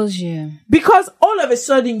kills you. Because all of a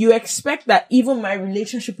sudden you expect that even my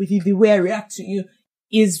relationship with you, the way I react to you,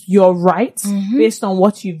 is your right based on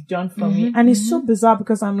what you've done for me. And it's so bizarre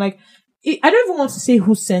because I'm like, I don't even want to say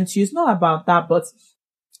who sent you. It's not about that, but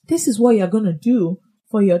this is what you're going to do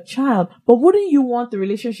for your child. But wouldn't you want the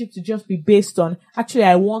relationship to just be based on, actually,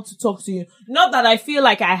 I want to talk to you. Not that I feel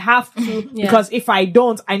like I have to, because if I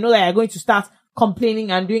don't, I know that you're going to start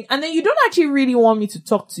complaining and doing, and then you don't actually really want me to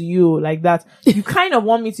talk to you like that. You kind of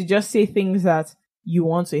want me to just say things that you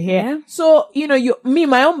want to hear. Yeah. So,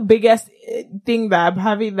 my own biggest thing that I'm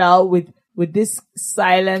having now with this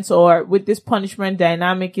silence or with this punishment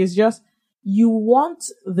dynamic is just, you want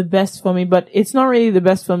the best for me, but it's not really the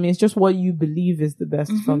best for me. It's just what you believe is the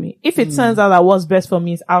best for me. If it turns out that what's best for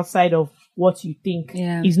me is outside of what you think,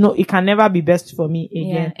 it can never be best for me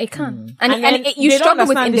again. Yeah, it can. And You they don't struggle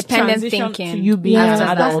with understand this independent transition thinking. to you being an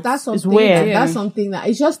adult. that's It's something. weird. That's something that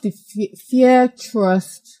it's just the fear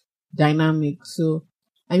trust dynamic. So,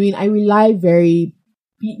 I mean, I rely very,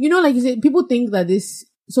 like you said, people think that this.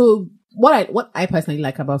 So, what I personally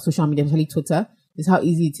like about social media, especially Twitter, is how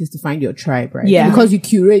easy it is to find your tribe, right? Yeah. Because you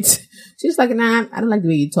curate. So it's like, nah, I don't like the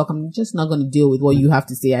way you talk. I'm just not going to deal with what you have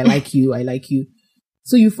to say. I like you. I like you.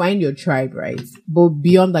 So you find your tribe, right? But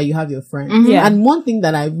beyond that, you have your friends. Yeah. And one thing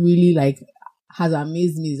that I really has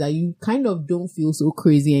amazed me is that you kind of don't feel so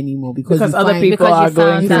crazy anymore because other find- people because are you going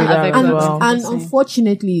found through that that other as people well. are And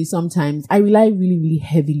unfortunately, sometimes I rely really, really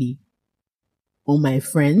heavily on my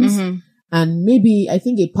friends. And maybe I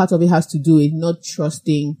think a part of it has to do with not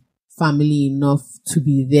trusting family enough to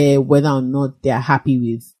be there, whether or not they're happy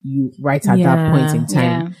with you right at that point in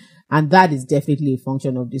time. Yeah. And that is definitely a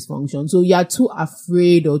function of dysfunction. So you're too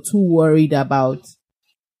afraid or too worried about,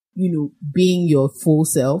 being your full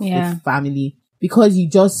self with family because you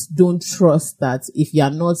just don't trust that if you're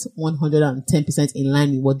not 110% in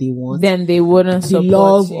line with what they want, Then they wouldn't the support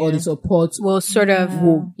love you. or the support Will sort of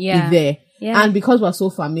will be there. Yeah. And because we're so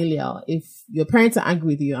familiar, if your parents are angry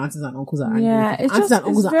with you, your aunts and uncles are angry Yeah, with you. it's Aunts just- and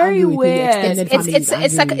uncles it's are angry very with you. weird. Your extended family is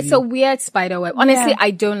It's angry with a you. weird spider web. Honestly, Yeah. I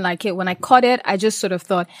don't like it. When I caught it, I just sort of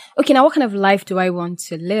thought, okay, now what kind of life do I want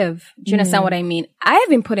to live? Do you understand what I mean? I have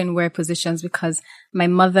been put in weird positions because my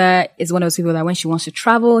mother is one of those people that when she wants to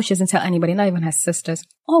travel, she doesn't tell anybody, not even her sisters.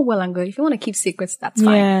 Oh, well and good. If you want to keep secrets, that's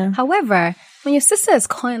fine. Yeah. However, when your sister is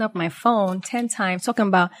calling up my phone 10 times talking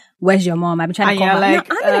about where's your mom, I've been trying to And call her. you're Now,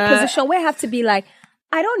 like, I'm in a position where I have to be like,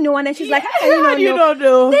 I don't know. And then she's like, how do you don't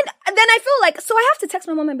know. Then I feel like, so I have to text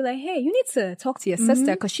my mom and be like, hey, you need to talk to your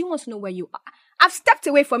sister because she wants to know where you are. I've stepped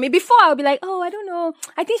away from it. Before I'll be like, oh, I don't know.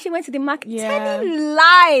 I think she went to the market. Yeah. Telling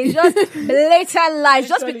lies, just blatant lies,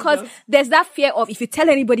 just Literally because just. there's that fear of if you tell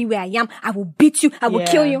anybody where I am, I will beat you, I will Yeah.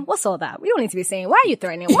 kill you. What's all that? We don't need to be saying, why are you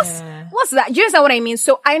threatening? What's that? Do you understand what I mean?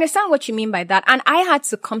 So I understand what you mean by that. And I had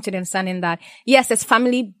to come to the understanding that, yes, it's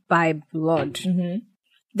family by blood.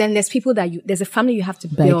 Then there's people there's a family you have to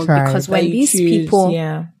build tribe. because That when you these choose, people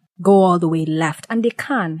yeah. go all the way left, and they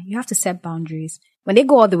can, you have to set boundaries. When they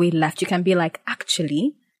go all the way left, you can be like,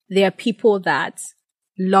 actually, there are people that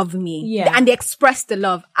love me. Yeah. And they express the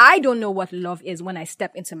love. I don't know what love is when I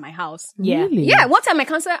step into my house. Yeah. Really? Yeah. One time my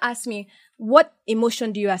counselor asked me, what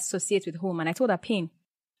emotion do you associate with home? And I told her pain.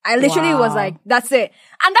 I literally was like, that's it.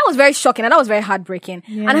 And that was very shocking and that was very heartbreaking.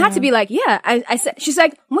 And I had to be like, yeah, I said, she's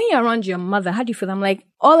like, when you're around your mother, how do you feel? I'm like,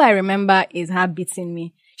 all I remember is her beating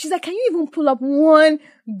me. She's like, can you even pull up one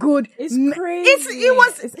good? It's She crazy.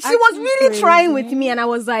 was It's really actually trying crazy. with me. And I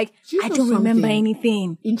was like, you I know don't remember something?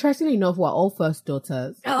 anything. Interestingly enough, we're all first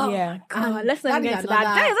daughters. Oh, Yeah. God, let's not That get is to that.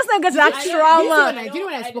 another- Guys, let's not get to that Do you trauma. know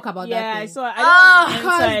when I spoke about Yeah, that I thing? saw it. I don't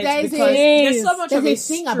because know the there's insight there's so much There's of a a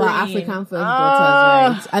thing about strain. African first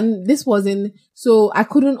daughters, right? And this wasn't, so I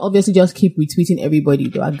couldn't obviously just keep retweeting everybody.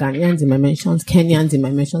 There were Ghanaians in my mentions, Kenyans in my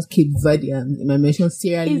mentions, Cape Verdeans in my mentions,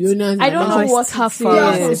 Sierra Leoneans in my I don't know mentions. what's tough to for say.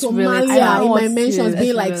 us. Girls It's from really Somalia tough. in my It's mentions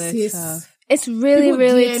being like, really sis. tough. It's really, People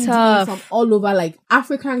really DM'd me tough. from all over, like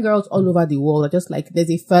African girls all over the world are just like, there's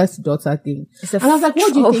a first daughter thing. And I was like,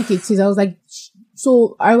 what do you think it is? I was like,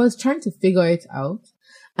 so I was trying to figure it out.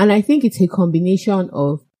 And I think it's a combination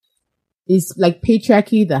of, it's like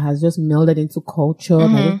patriarchy that has just melded into culture.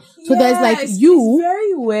 So there's like it's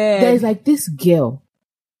very weird. there's like this girl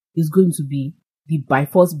is going to be the by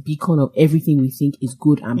force beacon of everything we think is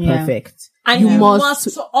good and perfect. And you must.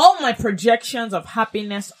 So all my projections of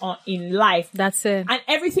happiness in life. That's it. And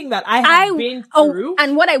everything that I have been through.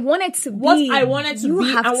 And what I wanted to be. What I wanted to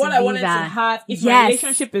be and what I wanted to have. If my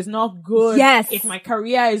relationship is not good. Yes. If my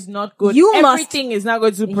career is not good. Everything is not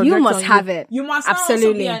going to project. You must have it. You must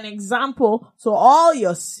also be an example. So all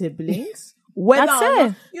your siblings.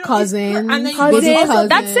 That's it. Cousins. And then cousins.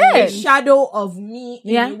 That's it. A shadow of me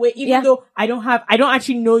in a way. Even though I don't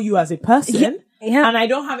actually know you as a person. Yeah. And I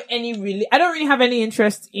don't really have any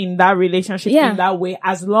interest in that relationship in that way,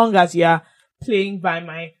 as long as you're playing by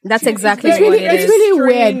my. That's exactly it's really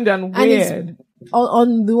weird. And weird.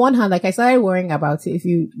 On the one hand, like I started worrying about it a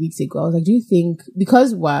few weeks ago. I was like, do you think,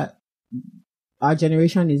 because our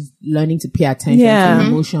generation is learning to pay attention to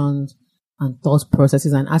emotions and thought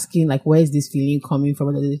processes and asking like, where is this feeling coming from?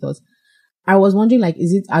 What are these thoughts? I was wondering, like,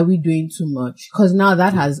 are we doing too much? Because now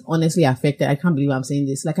that has honestly affected, I can't believe I'm saying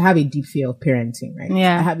this. Like, I have a deep fear of parenting, right?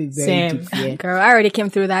 Yeah. I have a very deep fear. Girl, I already came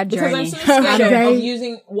through that journey. Because I'm so scared of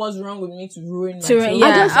using what's wrong with me to ruin my children.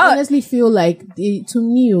 I just honestly feel like, to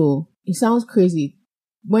me, it sounds crazy.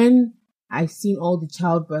 When I seen all the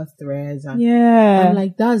childbirth threads, and I'm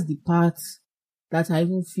like, that's the part that I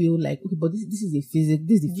even feel like, okay, but this is the physical.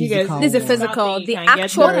 This is the physical. The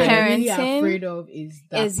actual parenting. What I'm really afraid of is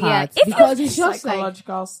that part. Because it's just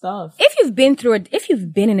psychological stuff. If you've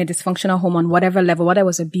been in a dysfunctional home on whatever level, whether it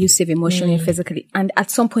was abusive, emotionally, physically, and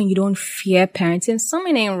at some point you don't fear parenting,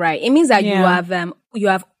 something ain't right. It means that you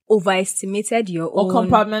have overestimated your own. Or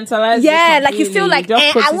compartmentalized. Yeah, like you feel like,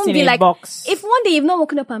 I won't be like, if one day you've not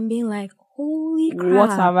woken up and being like, holy crap. What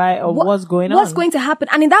have I, or what's going on? What's going to happen?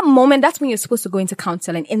 And in that moment, that's when you're supposed to go into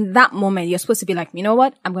counseling. In that moment, you're supposed to be like, you know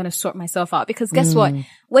what? I'm going to sort myself out. Because guess what?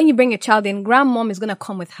 When you bring a child in, grandmom is going to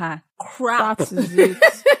come with her crap. That is it.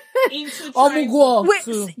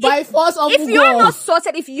 By force, if you're not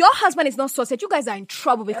sorted, if your husband is not sorted, you guys are in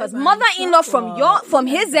trouble, because mother-in-law from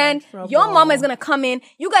his end, your mama is gonna come in.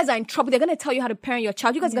 You guys are in trouble. They're gonna tell you how to parent your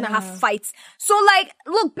child. You guys are gonna have fights. So like,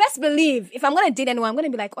 look, best believe if I'm gonna date anyone, I'm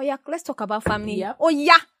gonna be like, oh yeah, let's talk about family. Yep. Oh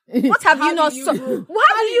yeah. What have you not? How do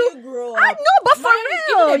you grow up? I know, but for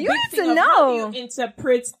real, you need to know. How do you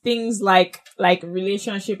interpret things like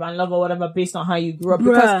relationship and love or whatever based on how you grew up?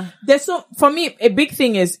 Because there's for me, a big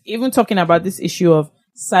thing is even talking about this issue of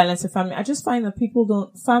silence in family. I just find that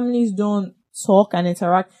families don't talk and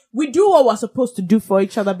interact. We do what we're supposed to do for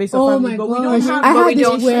each other based on family, but we don't have. I had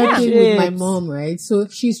this weird thing with my mom, right? So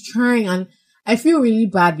she's trying, and I feel really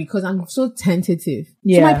bad because I'm so tentative.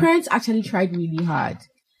 Yeah. So my parents actually tried really hard.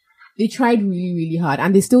 They tried really, really hard,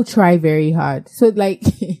 and they still try very hard. So like,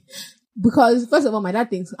 because first of all, my dad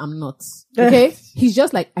thinks I'm nuts. Okay. He's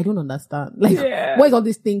just like, I don't understand. Like, where's all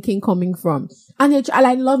this thinking coming from? And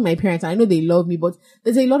I love my parents. I know they love me, but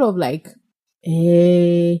there's a lot of like,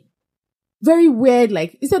 very weird,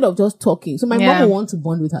 like, instead of just talking. So my mom will want to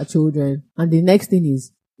bond with her children. And the next thing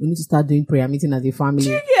is, we need to start doing prayer meeting as a family.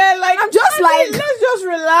 Yeah, like, I'm just like, let's just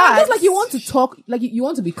relax. I'm just like, you want to talk, like, you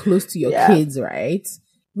want to be close to your kids, right?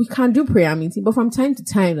 We can do prayer meeting, but from time to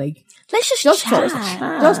time, like, let's just talk.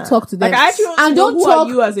 Just talk to them. Like, I actually want to know who are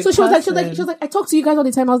you as a person. So she was like, I talk to you guys all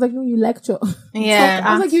the time. I was like, no, you lecture. Yeah.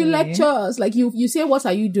 I was like, you lecture us. Like, you say, what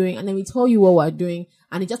are you doing? And then we tell you what we're doing.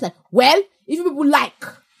 And it's just like, well, if you like,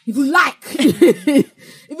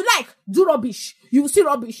 do rubbish. You see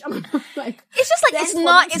rubbish. I'm like, it's just like,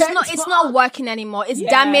 it's not working anymore. It's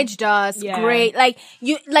damaged us. Yeah. Great. Like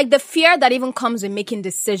the fear that even comes with making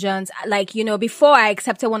decisions. Like, you know, before I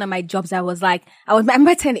accepted one of my jobs, I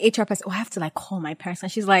remember telling the HR person, I have to like call my parents.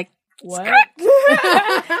 And she's like, what?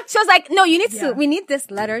 She was like, no, we need this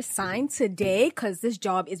letter signed today because this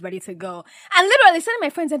job is ready to go. And literally sending my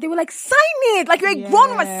friends and they were like, sign it. Like, you're a grown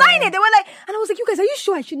woman, sign it. They were like, and I was like, you guys, are you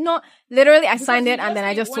sure I should not? Literally, I signed it and then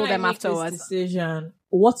I just told them afterwards. Decision,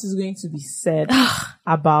 what is going to be said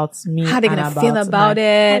about me? How are they going to feel about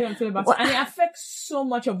it? And it affects so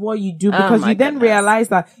much of what you do because you then realize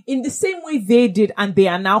that in the same way they did and they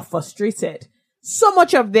are now frustrated. So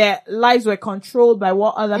much of their lives were controlled by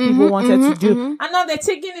what other people wanted to do. And now they're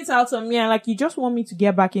taking it out on me and like, you just want me to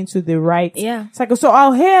get back into the right cycle. So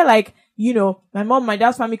I'll hear like, you know, my mom, my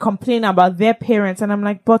dad's family complain about their parents. And I'm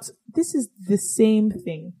like, but this is the same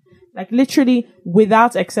thing. Like literally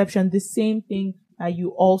without exception, the same thing that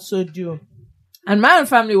you also do. And my own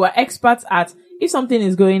family were experts at, if something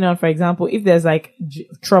is going on, for example, if there's like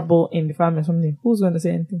trouble in the family or something, who's going to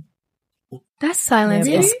say anything? That silence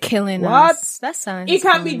is killing us. That silence. It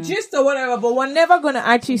can be gist or whatever, but we're never going to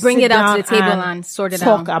actually bring it out to the table and sort it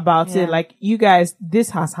out. Talk about it. Like, you guys,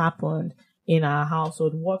 this has happened. in our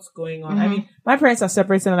household. What's going on? I mean, my parents are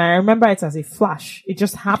separated, and I remember it as a flash. It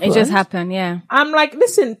just happened. Yeah. I'm like,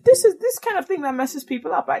 listen, this is this kind of thing that messes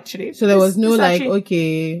people up. Actually, So there was no this like, actually-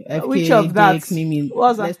 okay, FK, which of that? Dix, Mimi, What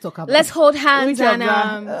was that? let's talk about Let's hold hands Which of and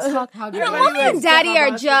that? talk. how You know, everybody mommy and went- daddy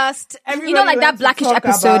are just, you know, like that Blackish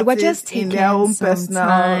episode. We're just taking in their own some personal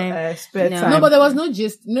time. spare No. time. No, but there was no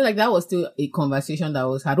gist. You know, like that was still a conversation that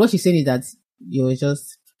was had. What she's saying is that you were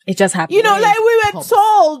just It just happened. you know, like we were Pops.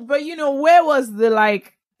 told, but you know, where was the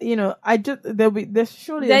like? You know, there's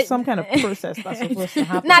surely That- some kind of process that's supposed to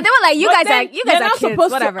happen. Nah, they were like, you But guys then are they're are not kids,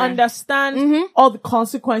 supposed whatever. to understand all the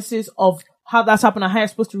consequences of how that's happened and how you're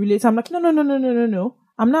supposed to relate. I'm like, no.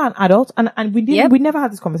 I'm not an adult, and we never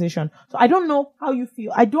had this conversation, so I don't know how you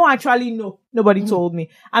feel. I don't actually know. Nobody told me.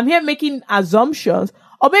 I'm here making assumptions,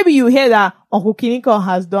 or maybe you hear that Uncle Kiniko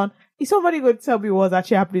has done. Is somebody going to tell me what's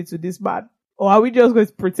actually happening to this man? Or are we just going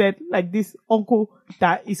to pretend like this uncle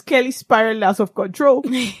that is clearly spiraling out of control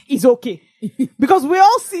is okay? Because we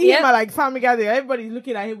all see him at like family gathering. Everybody's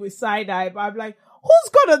looking at him with side eye. But I'm like,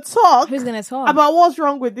 who's going to talk? Who's gonna talk about what's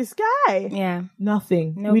wrong with this guy? Yeah.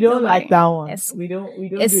 Nothing. No, We don't nobody. like that one. It's- We don't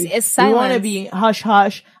do it's it. We want to silence. be hush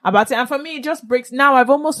hush about it. And for me, it just breaks. Now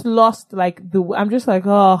I've almost lost like I'm just like,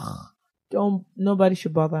 nobody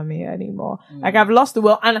should bother me anymore. Like I've lost the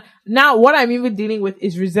will. And now what I'm even dealing with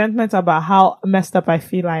is resentment about how messed up I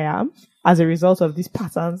feel I am as a result of these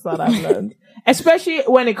patterns that I've learned. Especially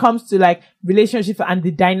when it comes to like relationships and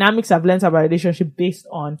the dynamics I've learned about relationship based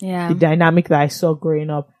on the dynamic that I saw growing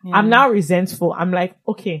up. Yeah. I'm now resentful. I'm like,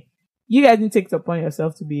 okay, you guys didn't take it upon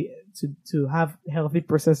yourself to have healthy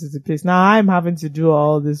processes in place. Now I'm having to do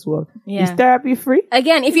all this work. Yeah. Is therapy free?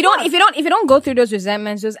 Again, if you don't go through those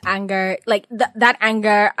resentments, those anger, like that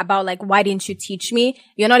anger about like, why didn't you teach me?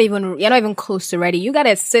 You're not even close to ready. You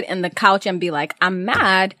gotta sit in the couch and be like, I'm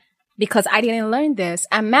mad because I didn't learn this.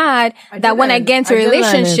 I'm mad that when I get into a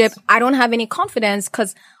relationship, I don't have any confidence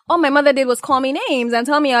because all my mother did was call me names and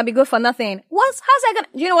tell me I'll be good for nothing. How's that gonna,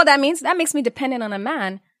 do you know what that means? That makes me dependent on a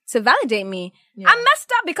man to validate me. Yeah. I'm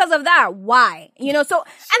messed up because of that. Why? You know, so, and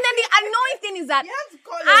then the annoying thing is that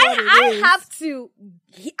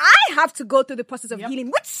I have to go through the process of healing,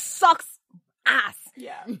 which sucks ass.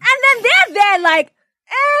 Yeah. And then they're there like,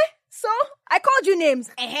 so I called you names.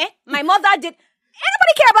 My mother did.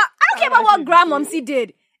 Anybody care about, I don't care about what grandmomsy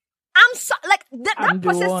did. I'm so, like, that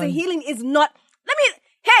process to healing is not,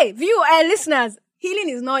 hey, listeners, healing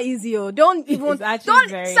is not easy. Don't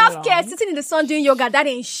self-care, sitting in the sun doing yoga, that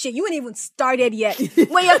ain't shit. You ain't even started yet.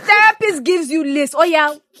 When your therapist gives you lists,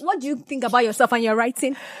 what do you think about yourself and you're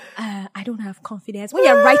writing? I don't have confidence. When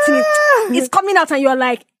you're writing it's coming out and you're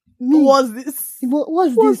like, What's this?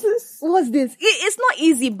 What's this? It's not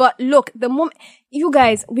easy, but look, the moment, you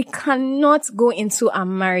guys, we cannot go into our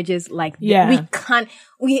marriages like that. Yeah. We can't,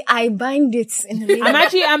 I bind it in the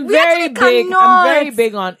I'm very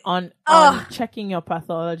big on checking your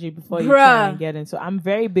pathology before you try and get in. So I'm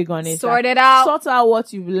very big on it. Sort it out. Sort out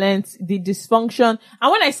what you've learned, the dysfunction.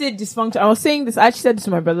 And when I say dysfunction, I was saying this, I actually said this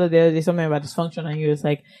to my brother the other day, something about dysfunction, and he was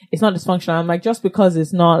like, it's not dysfunctional. I'm like, just because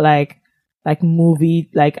it's not like movie,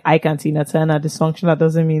 like Ike and Tina Turner dysfunction, that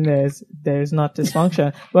doesn't mean there's not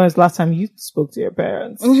dysfunction. When was the last time you spoke to your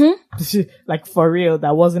parents? Mm-hmm. Like for real,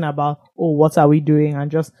 that wasn't about, what are we doing? And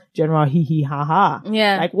just general hee hee ha ha.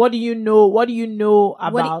 Yeah. Like what do you know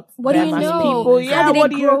about what do them you as know? people? Yeah. How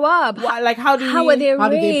did they grow up? How were they raised? How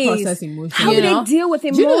do they process emotions? How do they deal with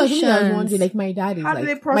emotions? Do you know what I was wondering? Like my dad is how do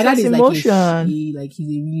they my process dad is emotion? he's a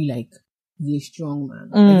really he's a strong man.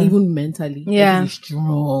 Like, even mentally. Yeah. He's a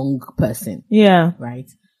strong person. Yeah. Right?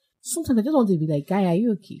 Sometimes I just want to be like, guy, are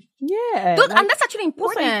you okay? Yeah. And that's actually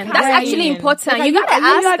important. Like, That's actually important. Like, you gotta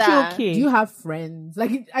ask that. Okay? Do you have friends? Like,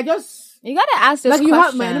 you gotta ask those like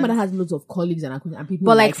questions. my mother has loads of colleagues and people.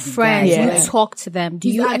 But like the friends, guys. you Like, talk to them. Do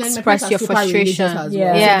you and then my express parents your are super religious frustration? as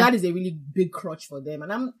well. Yeah. So that is a really big crutch for them.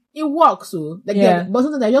 And it works, so but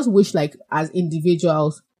sometimes I just wish like as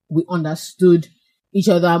individuals we understood each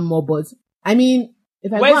other more. But I mean,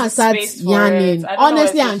 if I go and start yarning,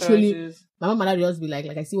 honestly and truly, my mom and dad will just be like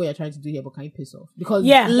I see what you're trying to do here, but can you piss off? Because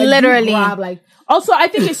literally. Also, I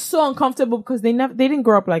think it's so uncomfortable because they didn't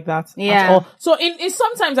grow up like that at all. So in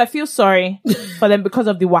sometimes I feel sorry for them because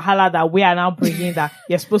of the wahala that we are now bringing, that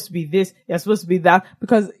you're supposed to be this, you're supposed to be that,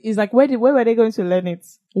 because it's like, where were they going to learn it?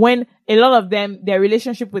 When a lot of them, their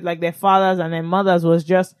relationship with like their fathers and their mothers was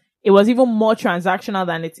just, it was even more transactional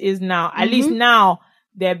than it is now. At least now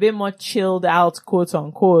they're a bit more chilled out, quote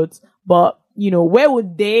unquote. But, where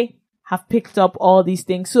would they have picked up all these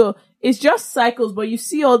things? So it's just cycles, but you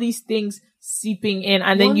see all these things seeping in,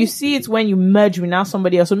 and then you see it when you merge with now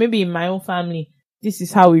somebody else. So maybe in my own family, this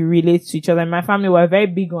is how we relate to each other. In my family, we're very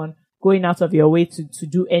big on going out of your way to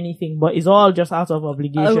do anything, but it's all just out of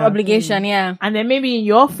obligation. Obligation, yeah. And then maybe in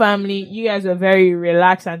your family, you guys are very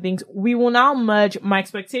relaxed and things. We will now merge my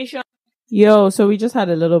expectation. So we just had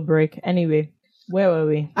a little break. Anyway, where were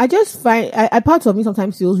we? I just find, I part of me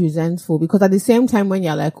sometimes feels resentful because at the same time when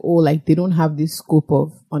you're like, oh, like they don't have this scope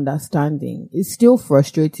of understanding, it's still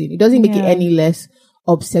frustrating. It doesn't make it any less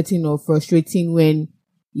upsetting or frustrating when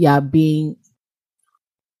you're being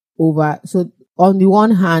over. So on the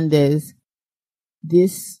one hand, there's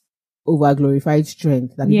this over glorified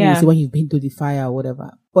strength that people see when you've been to the fire or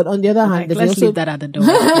whatever. But on the other hand, there's let's also leave that at the door.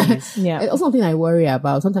 Please. it's also something I worry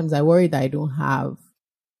about. Sometimes I worry that I don't have.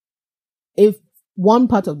 If one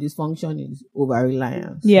part of dysfunction is over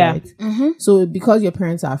reliance, right? So because your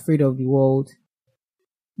parents are afraid of the world,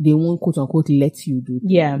 they won't quote unquote let you do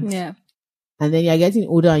things. Yeah. And then you're getting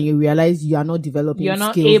older and you realize you are not developing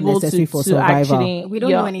skills able necessary for survival. Actually, We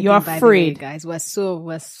don't know anything. You're by afraid, the way, guys.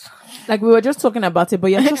 We're like we were just talking about it,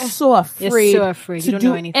 but you're just so afraid. You're so afraid. You to don't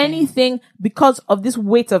do know anything because of this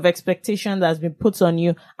weight of expectation that's been put on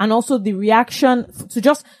you, and also the reaction to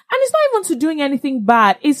just. And it's not even to doing anything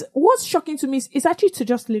bad. Is what's shocking to me is actually to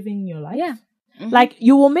just living your life. Yeah. Like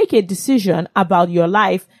you will make a decision about your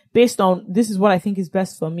life based on this is what I think is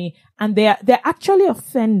best for me, and they're actually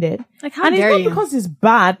offended. Like how and dare it's not you? because it's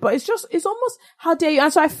bad, but it's almost how dare you.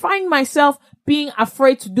 And so I find myself being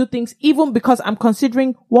afraid to do things, even because I'm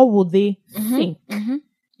considering what will they think.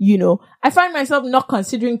 You know, I find myself not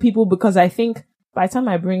considering people because I think by the time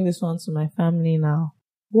I bring this one to my family now,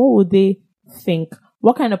 what would they think?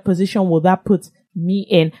 What kind of position will that put me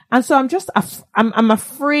in? And so I'm just I'm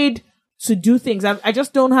afraid to do things. I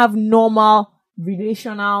just don't have normal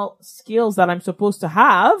relational skills that I'm supposed to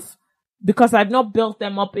have because I've not built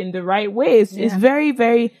them up in the right ways. It's very,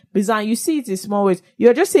 very bizarre. You see it in small ways.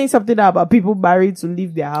 You're just saying something about people married to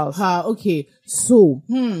leave their house. Okay. So,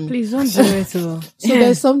 Please don't do it. so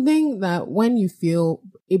there's something that when you feel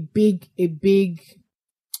a big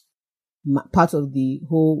part of the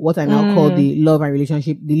whole, what I now call the love and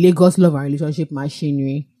relationship, the Lagos love and relationship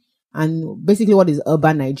machinery, and basically what is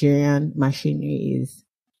urban Nigerian machinery is,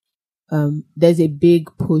 there's a big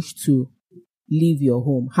push to leave your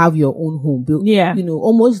home, have your own home, build, you know,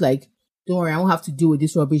 almost like, don't worry, I won't have to deal with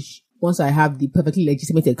this rubbish once I have the perfectly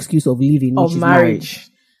legitimate excuse of leaving, which is marriage.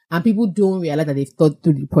 And people don't realize that they've thought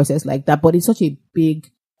through the process like that, but it's such a big,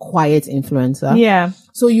 quiet influencer. Yeah.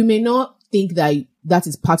 So you may not think that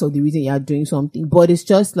is part of the reason you're doing something, but it's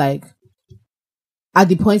just like, at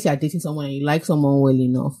the point you're dating someone and you like someone well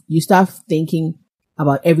enough, you start thinking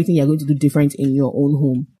about everything you're going to do different in your own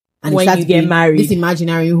home. And when you get married, this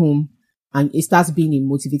imaginary home, and it starts being a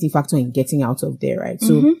motivating factor in getting out of there, right?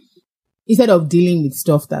 So instead of dealing with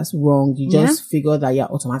stuff that's wrong, you just figure that you're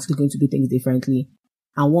automatically going to do things differently.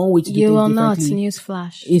 And one way to do things differently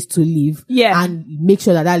newsflash, is to leave, and make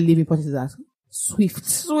sure that living process is as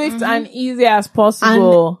swift and easy as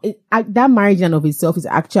possible. And that marriage in and of itself is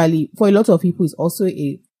actually, for a lot of people, is also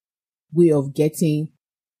a way of getting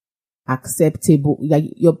acceptable. Like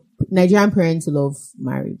your Nigerian parents love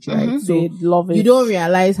marriage, right? So they love it. You don't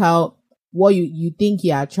realize how what you think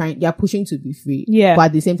you're pushing to be free, but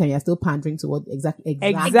at the same time you're still pandering to what exactly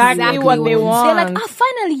what they want. They're like,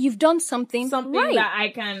 finally you've done something right. that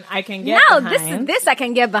I can get now behind. this I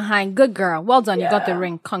can get behind. Good girl, well done. You got the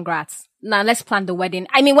ring. Congrats. Now let's plan the wedding.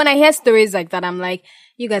 I mean, when I hear stories like that, I'm like,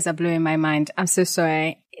 you guys are blowing my mind. I'm so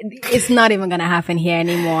sorry. It's not even gonna happen here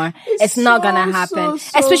anymore. It's not gonna happen.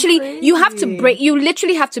 Especially crazy. You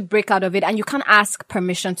literally have to break out of it, and you can't ask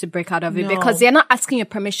permission to break out of it because they're not asking your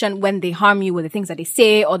permission when they harm you with the things that they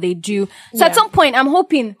say or they do. So at some point, I'm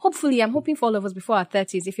hoping for all of us before our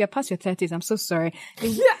 30s. If you're past your 30s, I'm so sorry.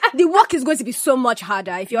 The work is going to be so much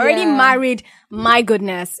harder. If you're already married, my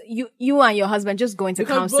goodness, you and your husband just go into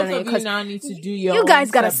counseling because you now need to do your you guys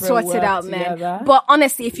gotta sort it out, together. man. But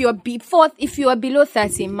honestly, if you are below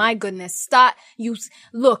 30, my goodness,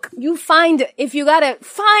 if you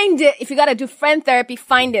gotta do friend therapy,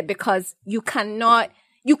 find it, because you can't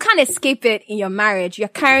escape it in your marriage. You're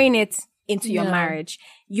carrying it into your marriage.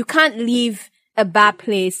 You can't leave a bad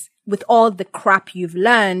place with all the crap you've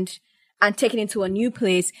learned and take it into a new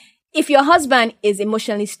place. If your husband is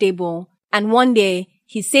emotionally stable and one day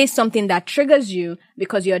he says something that triggers you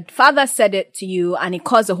because your father said it to you and it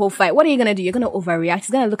caused a whole fight, what are you going to do? You're going to overreact.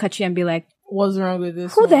 He's going to look at you and be like, what's wrong with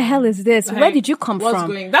this? Who the hell is this? Where did you come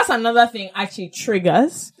from? That's another thing, actually,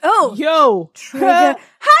 triggers. Oh. Yo. Trigger.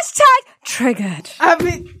 #triggered. I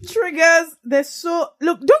mean, triggers, they're so...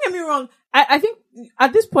 Look, don't get me wrong. I think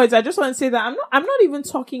at this point, I just want to say that I'm not even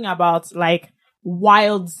talking about, like,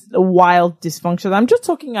 wild dysfunction. I'm just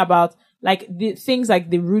talking about like the things like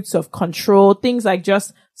the roots of control, things like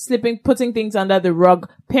just putting things under the rug,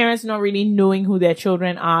 parents not really knowing who their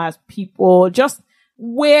children are as people, just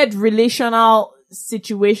weird relational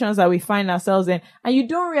situations that we find ourselves in. And you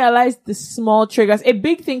don't realize the small triggers. A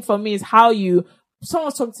big thing for me is how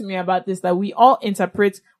someone talked to me about this, that we all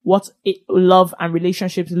interpret what love and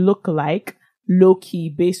relationships look like low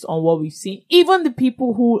key based on what we've seen. Even the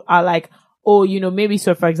people who are like, oh, maybe,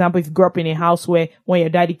 so for example, if you grew up in a house where when your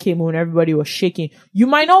daddy came home, everybody was shaking, you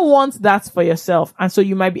might not want that for yourself. And so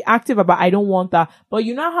you might be active about, I don't want that. But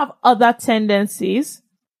you now have other tendencies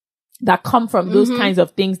that come from those kinds of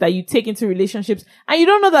things that you take into relationships. And you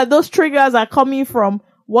don't know that those triggers are coming from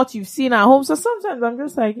what you've seen at home. So sometimes I'm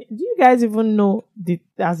just like, do you guys even know do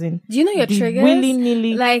you know your triggers?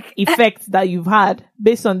 Willy-nilly effects that you've had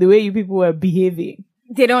based on the way you people were behaving?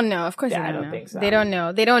 They don't know. Of course, I don't think so. They don't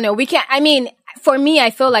know. We can't. I mean, for me, I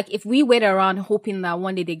feel like if we wait around hoping that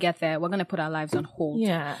one day they get there, we're going to put our lives on hold.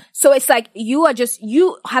 Yeah. So it's like you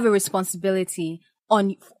have a responsibility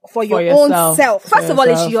for your own self. First of all,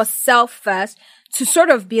 it's yourself first to sort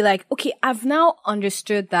of be like, okay, I've now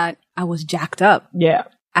understood that I was jacked up. Yeah.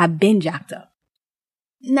 I've been jacked up.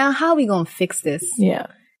 Now, how are we going to fix this? Yeah.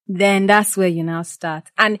 Then that's where you now start.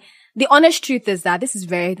 And the honest truth is that this is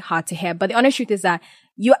very hard to hear, but the honest truth is that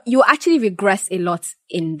you actually regress a lot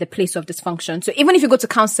in the place of dysfunction. So even if you go to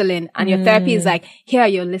counseling and your therapy is like, here are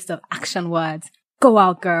your list of action words. Go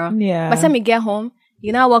out, girl. Yeah. By the time you get home,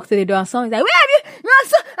 you now walk through the door and someone's like, where have you?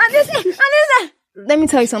 And this. Let me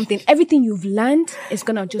tell you something. Everything you've learned is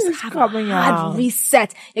going to just have a hard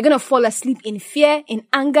reset. You're going to fall asleep in fear, in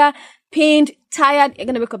anger, pained, tired. You're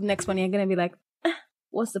going to wake up the next morning. You're going to be like,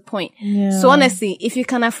 what's the point? Yeah. So honestly, if you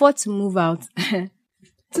can afford to move out,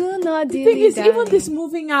 do not do it. The thing is, even this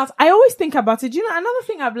moving out, I always think about it. Another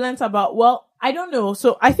thing I've learned about, I don't know.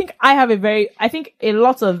 So I think a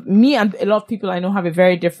lot of me and a lot of people I know have a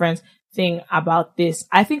very different thing about this.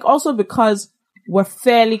 I think also because we're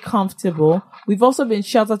fairly comfortable, we've also been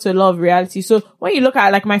sheltered to a lot of reality. So when you look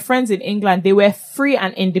at like my friends in England, they were free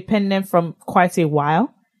and independent from quite a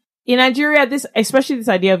while. In Nigeria, especially this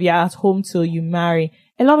idea of you're at home till you marry,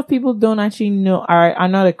 a lot of people don't actually know, are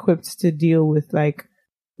not equipped to deal with like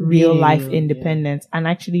real life independence and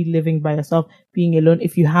actually living by yourself, being alone.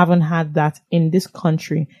 If you haven't had that in this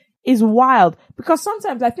country, is wild. Because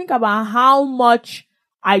sometimes I think about how much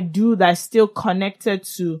I do that's still connected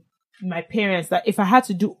to my parents, that if I had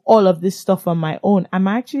to do all of this stuff on my own, I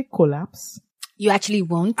might actually collapse. You actually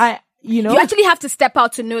won't. You actually have to step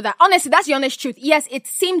out to know that. Honestly, that's the honest truth. Yes, it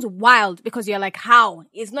seems wild because you're like, how?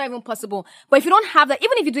 It's not even possible. But if you don't have that,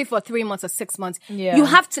 even if you do it for 3 months or 6 months, you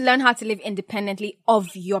have to learn how to live independently of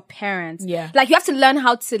your parents. Yeah. Like you have to learn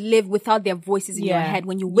how to live without their voices in your head.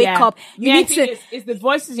 When you wake up, you need to... It's the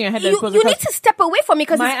voices in your head. You need to step away from it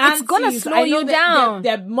because it's going to slow you down.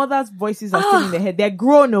 Their mother's voices are still in their head. They're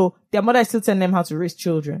grown, their mother is still telling them how to raise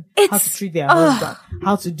children, how to treat their husband,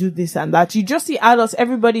 how to do this and that. You just see adults,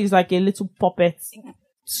 everybody is like a little puppet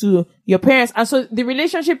to your parents. And so the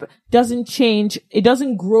relationship doesn't change. It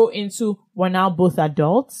doesn't grow into, we're now both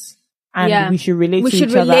adults and we should relate to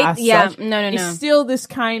each other as such. No. It's still this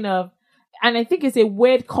kind of, and I think it's a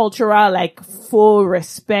weird cultural, like, full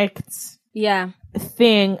respect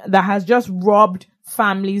thing that has just robbed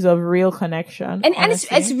families of real connection. And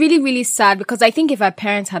it's really, really sad because I think if our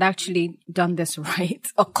parents had actually done this right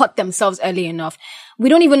or caught themselves early enough, we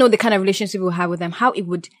don't even know the kind of relationship we'll have with them, how it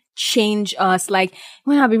would change us. Like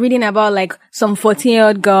when I'll be reading about like some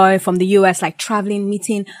 14-year-old guy from the US, like traveling,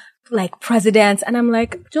 meeting like presidents. And I'm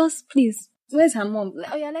like, just please, where's her mom?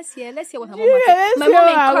 Oh yeah, let's hear what her mom said. My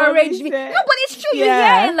mom encouraged me. No, but it's true. You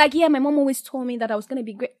hear it. Like, my mom always told me that I was going to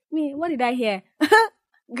be great. What did I hear?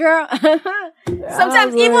 Girl,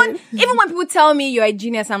 sometimes even when people tell me you're a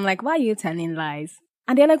genius, I'm like, why are you telling lies?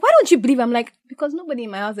 And they're like, why don't you believe? I'm like, because nobody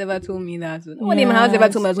in my house ever told me that. So nobody in my house ever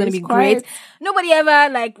told me I was going to be great. Nobody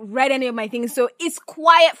ever like read any of my things. So it's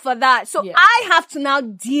quiet for that. So I have to now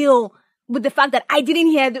deal with the fact that I didn't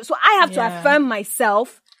hear. So I have to affirm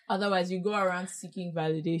myself. Otherwise, you go around seeking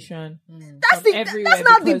validation. That's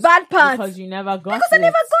not the bad part. Because you never got it. I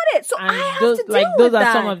never got it. So I have to deal with that. Those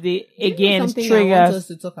are some of the, again, something triggers. I want us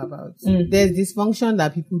to talk about. There's dysfunction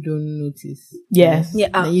that people don't notice. Yes.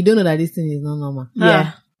 And you don't know that this thing is not normal.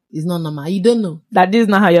 Yeah. It's not normal. You don't know. That this is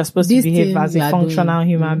not how you're supposed to behave as a functional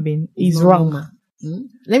human being. It's wrong.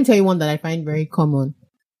 Let me tell you one that I find very common.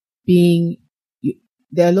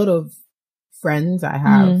 There are a lot of friends I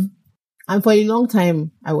have. And for a long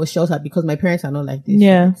time, I was sheltered because my parents are not like this.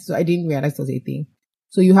 Yeah. So I didn't realize it was a thing.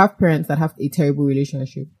 So you have parents that have a terrible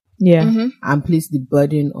relationship. Yeah. And place the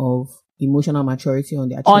burden of emotional maturity on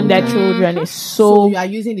their children. On their children is So so you are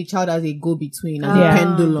using the child as a go-between, as Yeah. a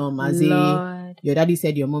pendulum, as Lord. your daddy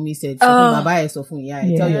said, your mommy said, Oh. Baba is often, yeah,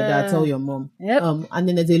 tell your dad, tell your mom. Yep. And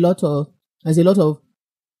then there's a lot of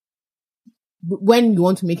when you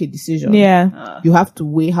want to make a decision, yeah. you have to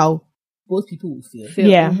weigh how both people will feel.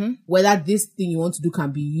 Yeah. Mhm. Whether this thing you want to do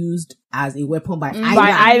can be used as a weapon by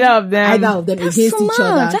By either of them. either of them That's against so each much.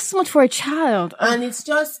 other. That's so much for a child. And it's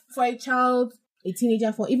just for a child, a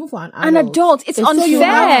teenager, even for an An adult. adult. It's So you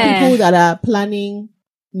have unfair. people that are planning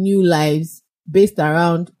new lives based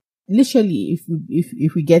around, literally,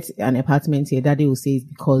 if we get an apartment here, daddy will say it's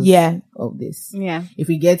because Yeah. of this. Yeah. If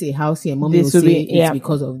we get a house here, mommy This will will say be- yeah. it's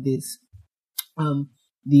because of this.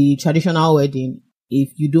 The traditional wedding,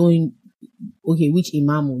 if you don't, okay, which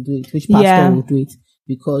imam will do it, which pastor Yeah. will do it,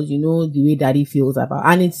 because you know the way daddy feels about,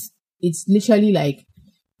 and it's literally like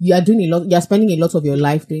you're spending a lot of your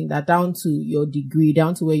life doing that, down to your degree,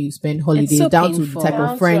 down to where you spend holidays, so down painful. to the type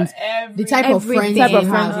of friends, the type of friends Everything. you Type of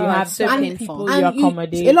friends you have. have, so certain painful. people you And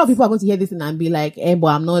accommodate. a lot of people are going to hear this and be like, but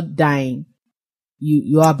I'm not dying.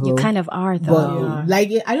 You are, bro. You kind of are, But though. Yeah.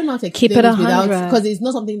 like, I don't know how to Keep explain it it without, 100. because it's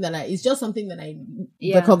not something that it's just something that I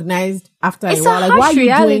Yeah. recognized after It's a while. a Like, why harsh are you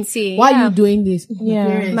reality, doing? Why yeah. are you doing this? Yeah.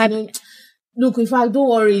 Parents, My- you know, look, in fact, don't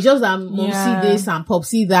worry. It's just that mom Yeah. see this and pop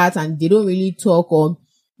see that, and they don't really talk. Or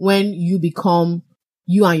when you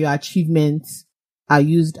and your achievements are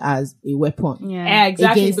used as a weapon. Yeah.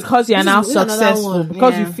 Exactly, Against- because you're this now is another successful, one.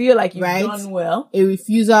 because Yeah. you feel like you've Right? done well. A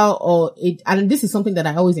refusal or it, and this is something that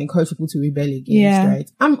I always encourage people to rebel against, Yeah. right?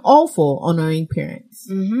 I'm all for honoring parents.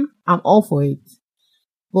 Mm-hmm. I'm all for it.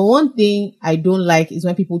 But one thing I don't like is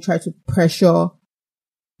when people try to pressure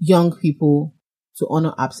young people to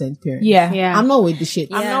honor absent parents. Yeah. Yeah. I'm not with the shit.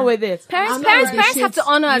 I'm Yeah. not with it. Parents, I'm not parents, with the parents have shit. to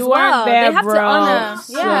honor as You well. weren't there, They have bro. to honor.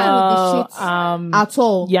 So- Yeah. with the shit at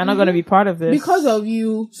all. You're not going to be part of this. Because of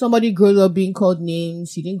you, somebody grows up being called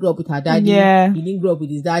names. She didn't grow up with her daddy. Yeah. He didn't grow up with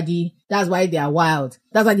his daddy. That's why they are wild.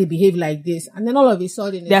 That's why they behave like this. And then all of a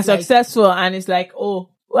sudden, they're it's like, successful, and it's like, oh,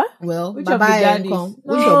 what? well, Which of bye-bye, the daddies? income.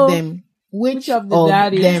 No. Which of them? Which of the of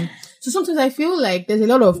daddies? them? So sometimes I feel like there's a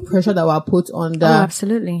lot of pressure that we're put under Oh,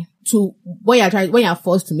 absolutely. to when you're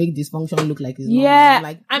forced to make dysfunction look like it's normal. Yeah. I'm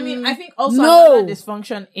like, I mean, I think also no. another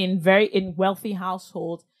dysfunction in wealthy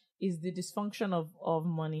households is the dysfunction of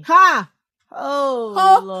money. ha, Oh,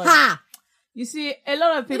 ho, Lord. ha. You see, a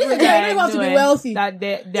lot of people This is that everyone I wants to know, be wealthy. that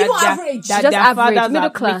their average. that Just their average, fathers middle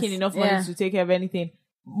are class. making enough money Yeah. to take care of anything.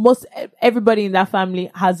 Everybody in that family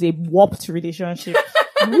has a warped relationship,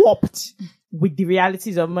 warped with the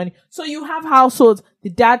realities of money. So you have households, the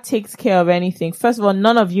dad takes care of anything. First of all,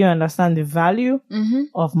 none of you understand the value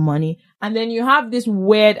of money. And then you have this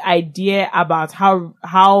weird idea about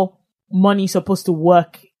how money is supposed to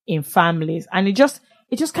work in families. And it just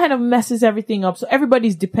kind of messes everything up. So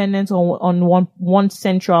everybody's dependent on one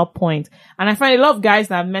central point. And I find a lot of guys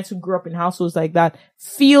that I've met who grew up in households like that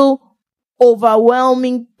feel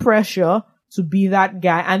overwhelming pressure to be that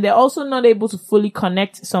guy. And they're also not able to fully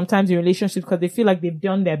connect sometimes in relationships because they feel like they've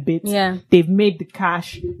done their bit. Yeah. They've made the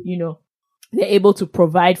cash, they're able to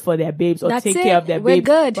provide for their babes or That's take it. care of their We're babes.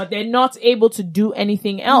 good. But they're not able to do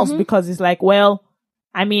anything else because it's like, well,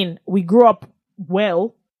 I mean, we grew up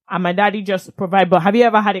well and my daddy just provide. But have you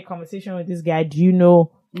ever had a conversation with this guy? Do you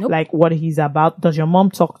know Nope. like what he's about? Does your mom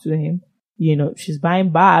talk to him? She's buying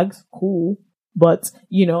bags. Cool. But,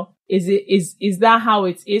 is that how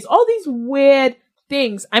it is? All these weird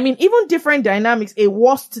things. I mean, even different dynamics, a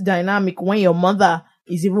worst dynamic when your mother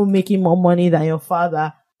is even making more money than your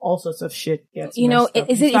father. All sorts of shit gets messed up.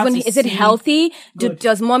 Is You it start even, to is it see- healthy? Good.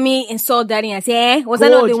 Does mommy insult daddy and say, was I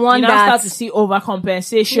not the Good. one you now that? start to see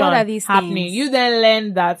overcompensation What are these happening. things? You then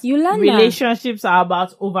learn that You learn that. relationships are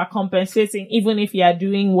about overcompensating, even if you are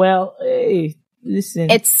doing well. Hey, listen,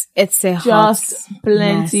 It's a just hot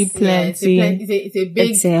plenty, mess. plenty. It's a big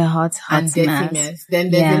It's a hot and dirty mess. mess. Then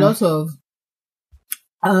there's Yeah. a lot of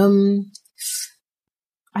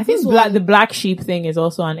I think This one- the black sheep thing is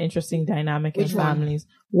also an interesting dynamic in Which one? families.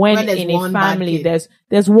 When When there's in a one bad family, kid.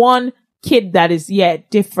 there's one kid that is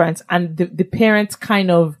different, and the parents kind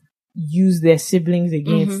of use their siblings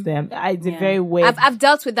against them. It's a Yeah. very weird. I've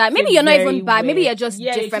dealt with that. Maybe It's you're not very even bad. Maybe weird. you're just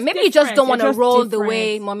Yeah, it's different. just Maybe you just don't different. want to You're just roll the different.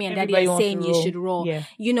 way mommy and daddy Everybody are wants saying to you roll. should roll. Yeah.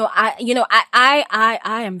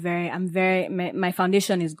 I am very, my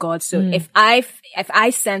foundation is God. So if I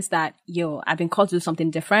sense that, I've been called to do something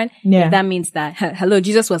different, Yeah. if that means that, hello,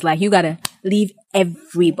 Jesus was like, you gotta leave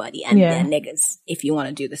everybody and their niggas if you want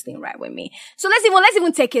to do this thing right with me. So let's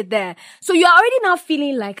even take it there. So you're already now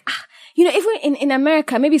feeling like, you know, if in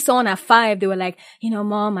America, maybe someone at 5, they were like, you know,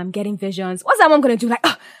 Mom, I'm getting visions. What's that mom gonna do? Like,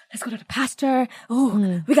 let's go to the pastor.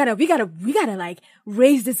 We gotta like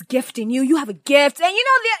raise this gift in you. You have a gift. And you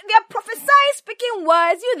know, they're prophesying, speaking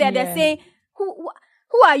words. They're saying,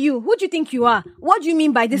 who are you? Who do you think you are? What do you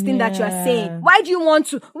mean by this thing that you are saying? Why do you want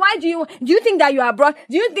to? Do you think that you are broad?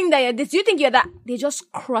 Do you think that you're this? Do you think you're that? They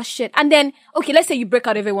just crush it. And then, okay, let's say you break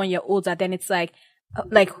out everyone you're older. Then it's like,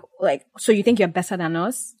 so you think you're better than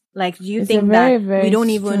us? Like, do you think that we don't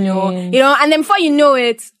even know? You know, and then before you know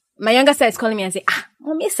it, my younger sister is calling me and say,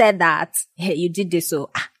 Mommy said that. Hey, you did this.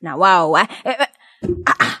 So, now, wow.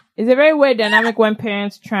 It's a very weird dynamic when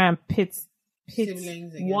parents try and pit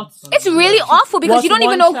it's really awful because you don't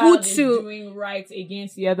even know who to doing right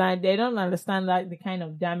against the other, and they don't understand that the kind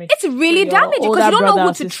of damage. It's really damaging because you don't know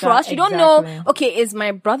who to trust. You don't know, okay, is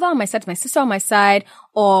my brother on my side, my sister on my side,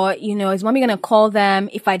 or you know, is mommy gonna call them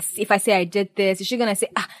if I say I did this? Is she gonna say,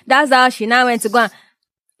 that's how she now went to go? And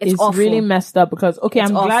it's awful. Really messed up because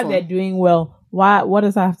I'm glad they're doing well. Why? What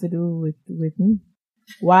does that have to do with me?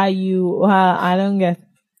 Why you? I don't get.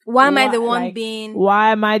 Why am I the one being?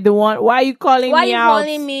 Why am I the one? Why are you calling me out? Why are you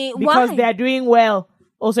calling me? Because they're doing well.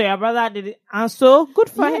 Also, your brother did it. And so, good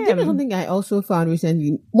for him. There's something I also found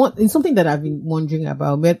recently. It's something that I've been wondering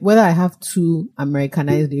about, whether I have to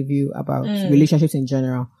Americanized a view about relationships in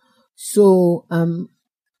general. So,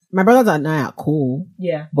 my brothers and I are cool.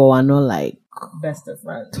 Yeah. But we're not like... best of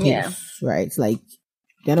friends. Yeah. Right? It's like...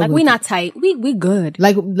 They're not like we're not tight. We good.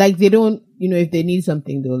 Like they don't, you know, if they need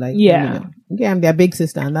something though, like, you know, okay, I'm their big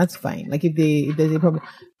sister and that's fine. Like if there's a problem,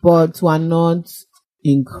 but we're not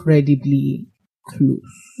incredibly close.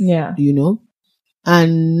 Yeah. You know?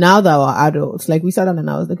 And now that we're adults, like we sat down and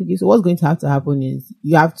I was like, okay, so what's going to have to happen is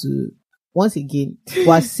you have to, once again,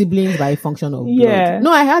 we're siblings by function of blood. Yeah.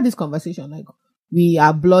 No, I had this conversation, like we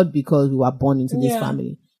are blood because we were born into this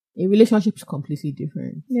family. A relationship is completely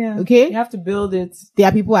different. Yeah. Okay? You have to build it. There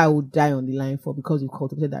are people I would die on the line for because we've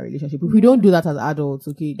cultivated that relationship. If we don't do that as adults,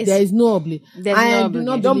 okay, there is no obligation.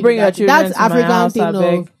 Don't bring your children That's to African my house, thing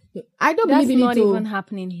of... I don't That's believe in not it. even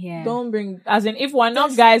happening here. Don't bring, as in, if we're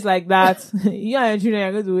not guys like that, you and your children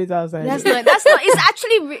are going to wait outside. That's not, it's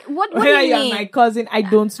actually, what do you mean? You're my cousin, I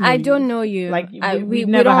don't know I don't know you. Like, we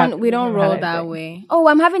don't roll that way. Oh,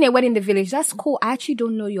 I'm having a wedding in the village. That's cool. I actually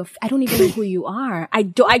don't know I don't even know who you are. I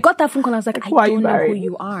got that phone call. I was like, I don't know who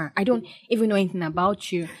you are. I don't even know anything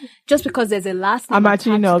about you. Just because there's a last name. I'm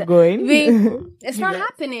actually not going. It's not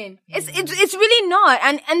happening. It's really not.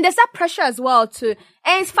 And there's that pressure as well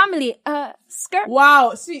and it's family. Skirt.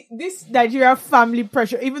 Wow. See, this Nigeria family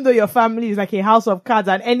pressure, even though your family is like a house of cards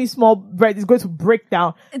and any small bread is going to break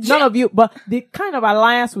down. None of you, but the kind of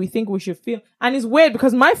alliance we think we should feel. And it's weird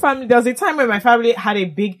because there was a time when my family had a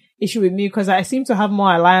big issue with me because I seem to have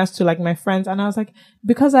more alliance to like my friends. And I was like,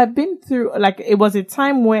 because I've been through, like, it was a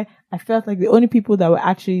time where I felt like the only people that were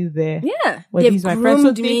actually there were these my friends.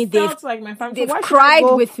 So me. Felt like my family. They've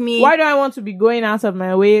cried with me. Why do I want to be going out of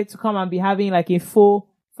my way to come and be having like a full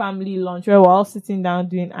family lunch where we're all sitting down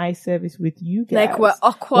doing eye service with you guys? Like we're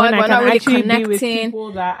awkward, we're not really connecting. Be with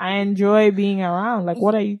people that I enjoy being around. Like,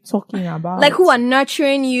 what are you talking about? Like, who are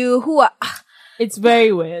nurturing you? Who are... It's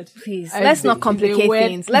very weird. Please, let's not complicate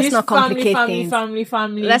things. Let's not complicate things.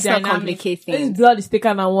 Family. Let's not complicate things. This blood is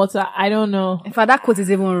thicker than water. I don't know. In fact, that quote is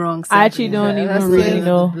even wrong. I actually don't even really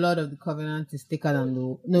know. The blood of the covenant is thicker than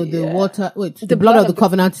the water. Wait, the blood of the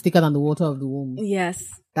covenant is thicker than the water of the womb. Yes.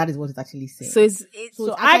 That is what it's actually saying. So it's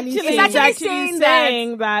actually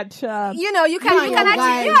saying that you know, you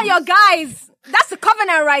and your guys. That's the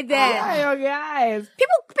covenant right there. Yeah, your guys.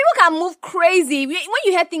 People can move crazy when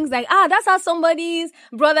you hear things like, that's how somebody's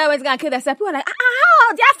brother was gonna kill themselves. People are like,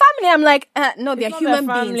 how? They're family. I'm like, no, they're human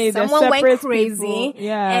beings. Someone went crazy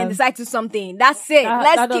and decided to do something. That's it.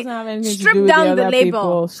 Let's strip down the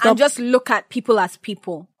label and just look at people as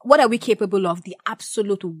people. What are we capable of? The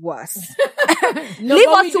absolute worst. Leave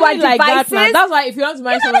us to our devices. That's why if you want to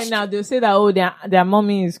marry someone now, they'll say that, their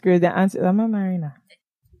mommy is crazy. Their auntie, am I marrying her?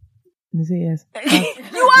 They say yes.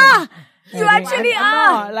 You are! You actually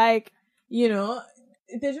are! No, like, you know,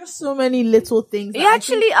 there's just so many little things. You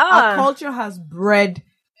actually are. Our culture has bred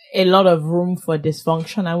a lot of room for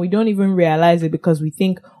dysfunction and we don't even realize it because we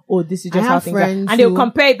think, oh, this is just how things are. And they'll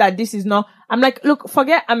compare it that this is not. I'm like, look,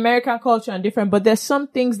 forget American culture and different, but there's some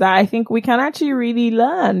things that I think we can actually really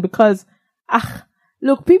learn because,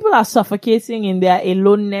 look, people are suffocating in their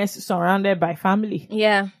aloneness surrounded by family.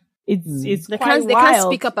 Yeah. It's They quite can't wild.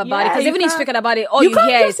 speak up about it, Yeah, because you even if you can't- speak about it, all you you can't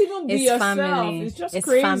hear just is even be it's yourself. family. It's just it's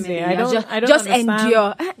crazy. family. I don't just understand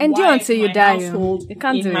endure why until you my die. household- You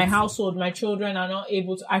can't in do my it. household, my children are not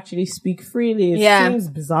able to actually speak freely. It Yeah. seems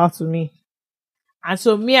bizarre to me. And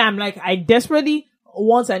so me, I'm like, I desperately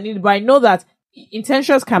want and need, but I know that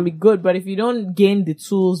intentions can be good, but if you don't gain the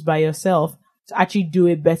tools by yourself to actually do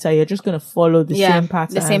it better, you're just going to follow the Yeah, same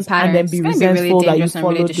patterns. the same And then patterns. be It's gonna be really resentful that you dangerous and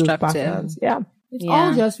really followed those destructive. patterns. Yeah. It's Yeah.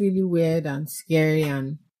 all just really weird and scary,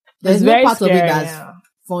 and there's It's no very part of scary, it that's yeah.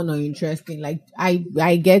 fun or interesting. Like I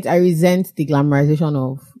resent the glamorization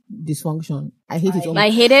of dysfunction. I hate it. I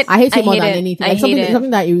hate it. I hate it more than it. anything. I Like hate it.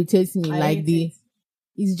 something that irritates me. I Like hate it.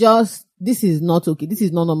 it's just, this is not okay. This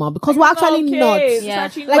is not normal, because we're actually Okay, not. it's Yeah.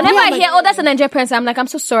 actually Like, Whenever we I are hear, oh, that's a Nigerian parent, I'm like, I'm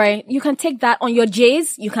so sorry. You can take that on your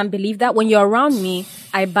J's. You can believe that. When you're around me,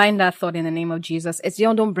 I bind that thought in the name of Jesus. It's,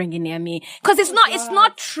 you don't bring it near me. Cause it's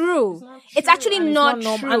not true. It's actually and it's not not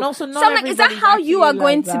normal. true. And also not so I'm like, is that everybody's how you are actually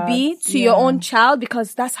going like to that. be to your Yeah. own child?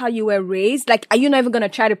 Because that's how you were raised. Like, are you not even going to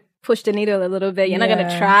try to push the needle a little bit? You're not going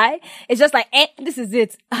to Yeah. try. It's just like, this is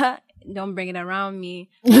it. Don't bring it around me.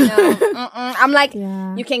 No, I'm like,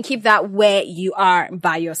 Yeah. you can keep that where you are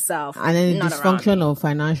by yourself. And then the not around me. dysfunction of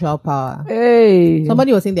financial power. Hey.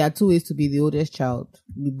 Somebody was saying there are two ways to be the oldest child: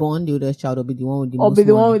 be born the oldest child, or be the one with the Or most be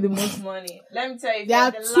the money. one with the most money. Let me tell you, if There you're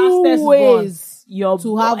are the two lastest ways born, your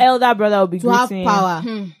to have- elder brother will be to have greeting. power.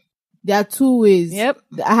 There are two ways. Yep.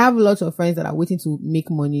 I have lots of friends that are waiting to make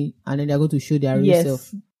money, and then they're going to show their real Yes.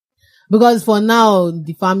 self. Because for now,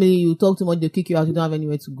 the family, you talk too much, they'll kick you out. You don't have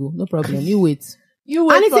anywhere to go. No problem. You wait. You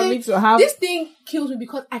wait for Anything- me to have. This thing kills me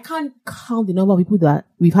because I can't count the number of people that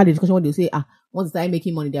we've had a discussion where they'll say, once they start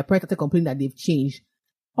making money, their parents started complaining that they've changed.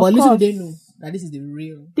 But Of little course. do they know that this is the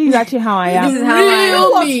real. This is actually how I am. This is how I am. You know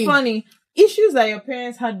what's Me. funny? Issues that your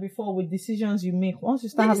parents had before with decisions you make. Once you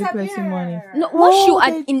start having plenty money. No, once you Oh, are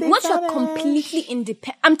they once you're vanish. completely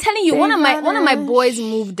independent, I'm telling you, one of my boys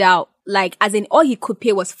moved out. Like, as in, all he could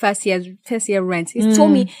pay was first year rent. He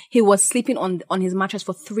told me he was sleeping on his mattress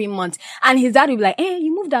for 3 months, and his dad would be like, "Hey,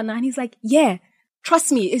 you moved out now," and he's like, "Yeah,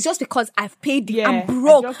 trust me, it's just because I've paid. Yeah, I'm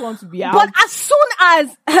broke. I just want to be out. But as soon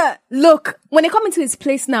as look, when they come into his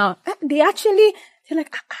place now, they're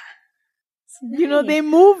like, You know, they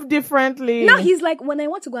move differently. now he's like, when I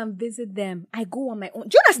want to go and visit them, I go on my own.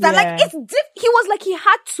 Do you understand? Yeah. Like, he was like, he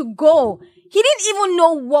had to go. He didn't even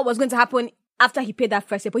know what was going to happen after he paid that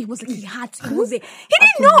first year, but he was like, he had to. He didn't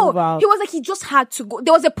move know. out. He was like, he just had to go.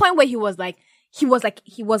 There was a point where he was like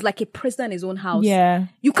a prisoner in his own house. Yeah.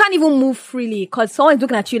 You can't even move freely because someone's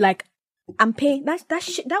looking at you like, I'm paying that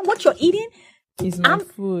shit, that what you're eating. It's my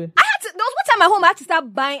food. I had to, there was one time at home I had to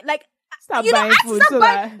start buying, like, Start you know, buying I had to food start so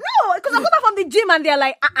buying. that- No, because I come back from the gym and they're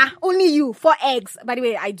like, only you, 4 eggs. By the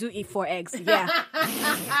way, I do eat 4 eggs. Yeah.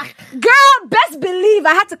 Girl, best believe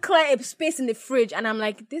I had to clear a space in the fridge, and I'm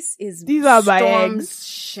like, these are my Storm's eggs.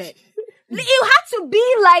 shit. It had to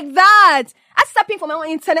be like that. I started paying for my own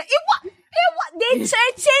internet. They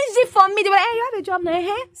changed it for me. They were like, hey, you have a job now,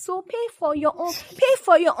 hey? So pay for your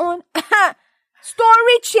own.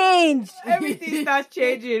 Story change. Everything starts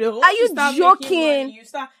changing. Are you start joking? making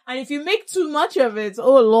money, and if you make too much of it,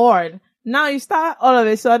 oh Lord, now you start all of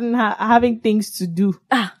a sudden having things to do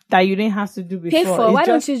that you didn't have to do before. Pay for. It's Why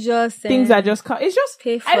just don't you just things that just come? It's just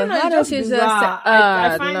pay for? I don't know. Why It's don't just you just bizarre.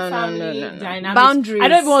 I find no. family dynamics. Boundaries. I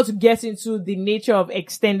don't even want to get into the nature of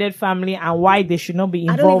extended family and why they should not be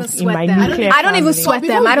I don't even involved in my sweat them. nuclear I don't even family. sweat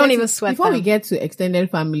Before them. we I don't get even to- sweat Before them. we get to extended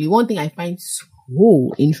family, one thing I find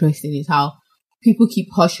so interesting is how people keep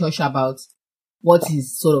hush about what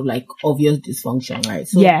is sort of like obvious dysfunction, right?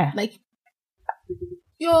 So, Yeah. like,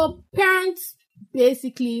 your parents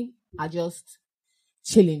basically are just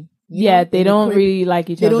chilling. You Yeah, know, they in the don't crib. really like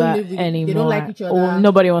each They don't other live with- anymore. They don't like each other. Oh,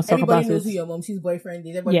 nobody wants to talk Everybody about knows it. who your mom's boyfriend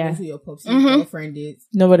is. Everybody Yeah. knows who your pop's girlfriend is.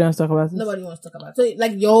 Nobody wants to talk about it. Nobody wants to talk about it. So,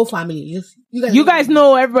 like, your whole family, You guys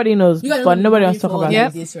know, everybody knows, You guys but know nobody me wants to talk for about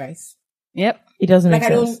like it. this, right? Yep. It doesn't Like, make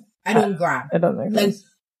sense. I don't grab. It doesn't make Like, sense.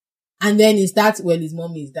 and then it starts when his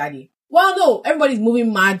mom is daddy. Well, no, everybody's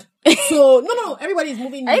moving mad. So no, everybody's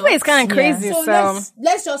moving. Everybody's nuts. kind of crazy. So So,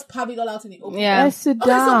 let's just have it all out in the open. yeah. Let's sit Okay,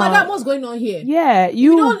 so down. madam, what's going on here? Yeah, If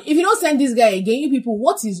you don't send this guy again, you people,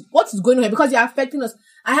 what is going on here? Because you're affecting us.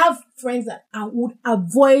 I have friends that I would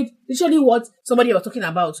avoid literally what somebody was talking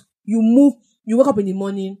about. You move, you wake up in the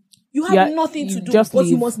morning, you have Yeah, nothing to you do, just but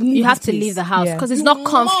you leave. must leave. You have this to place. leave the house Yeah. because it's You not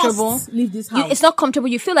comfortable. must leave this house. It's not comfortable.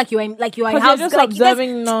 You feel like you're in your because house. you're just like,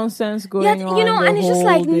 observing nonsense going yeah, on. you know, the and it's just whole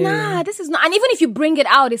like, day. nah, this is not. And even if you bring it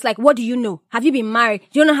out, it's like, what do you know? Have you been married?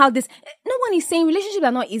 Do you know how this? No one is saying relationships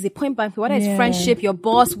are not easy. Point blank, whether it's Yeah. friendship, your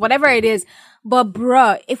boss, whatever it is. But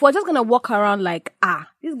bruh, if we're just gonna walk around like,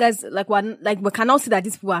 these guys, like, we cannot see that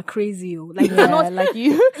these people are crazy. Like, we cannot, like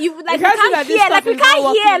you like, we can't hear, like, we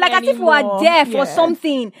can't hear, like, as if we are deaf or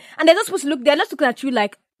something. And they're not supposed to look, they're not looking at you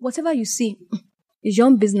like, whatever you see, it's your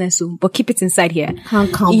own business, but keep it inside here.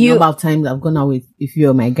 Can't count the number of times I've gone out with a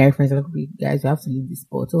few of my guy friends. Like, guys, you have to leave this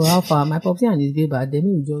spot. So how far? My popsy and his baby, then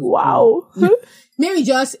maybe just wow. Maybe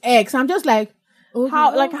just X. I'm just like, okay,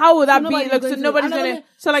 how would that be? Like, so nobody's gonna.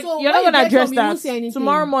 So like, you're not gonna address that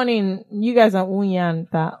tomorrow morning. You guys are Unyan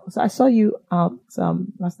that. So I saw you out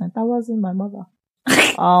last night. That wasn't my mother.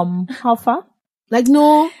 How far? Like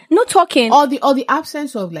no talking. Or the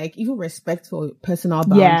absence of like even respect for personal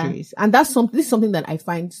boundaries. And this is something that I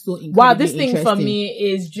find so incredibly wow, this thing for me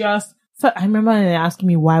is just. So I remember they asking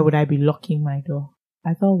me why would I be locking my door.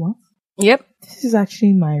 I thought, what? Yep. This is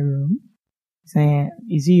actually my room. Saying,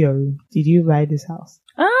 is it your room? Did you buy this house?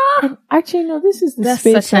 Actually, no, this is the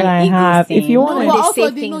space that I have. Thing. If you want to also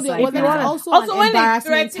when an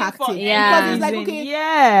embarrassment tactic. Because it's like, okay,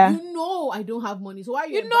 you know I don't have money, so why are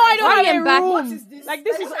you? You know I don't have a room. What is this? Like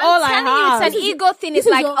this is all I have. It's an ego thing. It's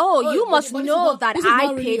like, you must know that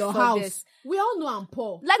I paid for this. We all know I'm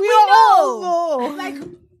poor. Like we all know. Like.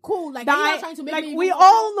 Cool, like that trying to make like me we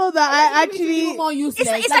all know that I actually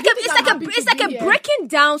it's like a breaking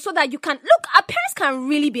down so that you can look. Our parents can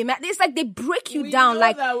really be mad. It's like they break you down.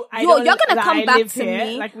 Like you're gonna come back to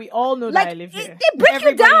me. Like we all know that I live here. They break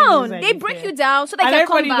you down. They break you down so they can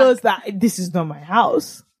come back. Everybody knows that this is not my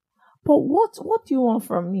house. But what do you want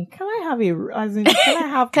from me? Can I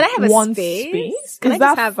have can I have one a space? Is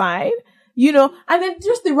that fine? You know, and then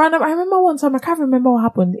just the random. I remember one time I can't remember what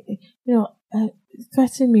happened. You know.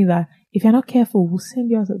 Threatened me that if you're not careful, we'll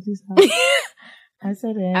send you out of this house. I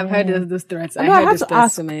said, I've heard those threats. I had to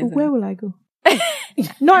ask, where will I go?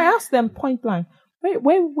 No, I asked them point blank.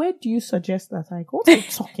 Where do you suggest that I go? What are you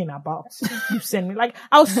talking about? You send me like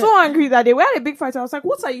I was so angry that day. We had a big fight. I was like,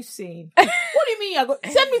 what are you saying? What do you mean you're going?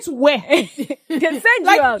 Send me to where? Can send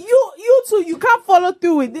like you out. You two, you can't follow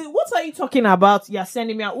through with it. What are you talking about? You're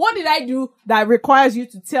sending me out. What did I do that requires you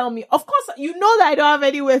to tell me? Of course, you know that I don't have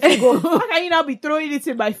anywhere to go. How can you now be throwing it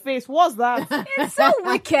in my face? What's that? It's so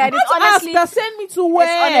wicked. It's honestly send me to where?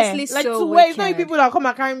 It's honestly like so to where? wicked. It's not people that come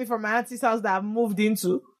and carry me from my auntie's house that I've moved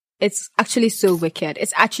into. It's actually so wicked.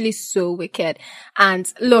 It's actually so wicked.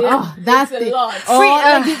 And look, that's a lot.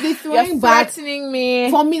 They throwing back. Threatening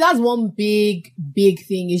me. For me, that's one big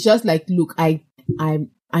thing. It's just like, look, I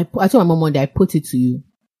told my mom one day, I put it to you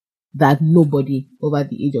that nobody over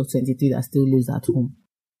the age of 23 that still lives at home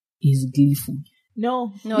is gleeful.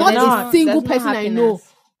 No, not a single person I know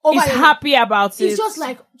is happy about it. It's just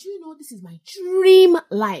like, do you know, this is my dream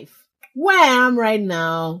life. Where I am right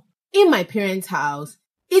now, in my parents' house,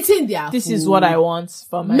 eating their food. This is what I want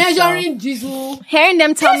for myself. Measuring jizzle. Hearing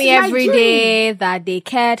them tell me every day that they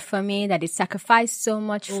cared for me, that they sacrificed so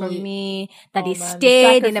much for me, that they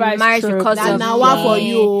stayed in the marriage because of now me. Now for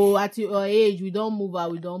you, at your age, we don't move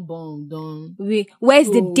out, we don't born, where's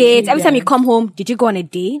the date? Every time you come home, did you go on a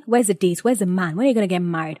date? Where's the date? Where's the man? When are you going to get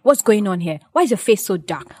married? What's going on here? Why is your face so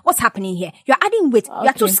dark? What's happening here? You're adding weight. Okay.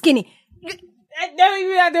 You're too skinny.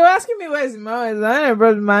 They were asking me where's mom. I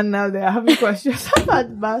brought man now. They're having questions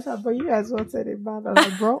about Basha, but you guys wanted it bad.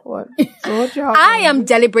 I brought one. So what you I am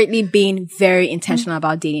deliberately being very intentional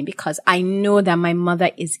about dating because I know that my mother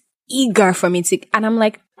is eager for me to, and I'm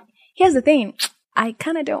like, here's the thing. I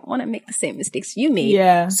kind of don't want to make the same mistakes you made.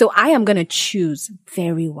 Yeah. So I am going to choose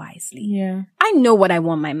very wisely. Yeah. I know what I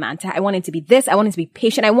want my man to. I want him to be this. I want him to be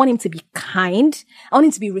patient. I want him to be kind. I want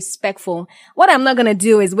him to be respectful. What I'm not going to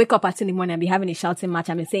do is wake up at 2 a.m. and be having a shouting match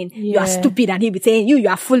and be saying, you are stupid. And he'll be saying, you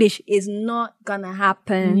are foolish. It's not going to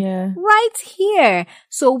happen. Yeah. Right here.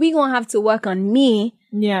 So we going to have to work on me.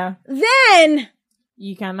 Yeah. Then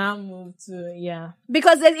you can now move to,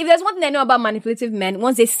 because if there's one thing I know about manipulative men,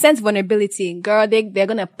 once they sense vulnerability, girl, they're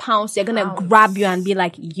going to pounce, they're going to grab you and be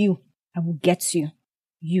like, I will get you.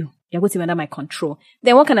 You're going to be under my control.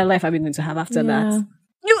 Then what kind of life are we going to have after that?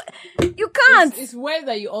 You can't. It's weird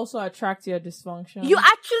that you also attract your dysfunction. You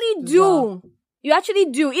actually do. Well. You actually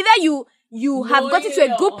do. Either you have gotten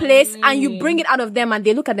to a good place and you bring it out of them and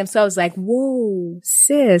they look at themselves like, whoa,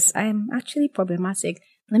 sis, I'm actually problematic.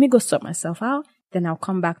 Let me go sort myself out. Then I'll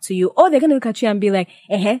come back to you. Or they're going to look at you and be like,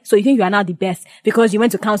 so you think you are now the best because you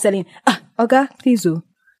went to counseling. Oga, please do.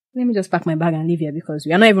 Let me just pack my bag and leave here because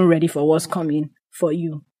we are not even ready for what's coming for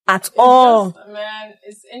you at all. Man,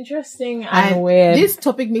 it's interesting and weird. This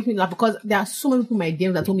topic makes me laugh because there are so many people in my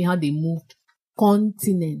DMs that told me how they moved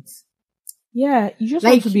continents. Yeah, you just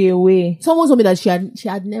Like- want to be away. Someone told me that she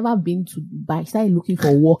had never been to Dubai. She started looking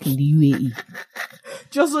for work in the UAE.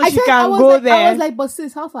 Just so I she said- can I was go like, there. I was like, but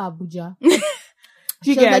sis, how far Abuja? She She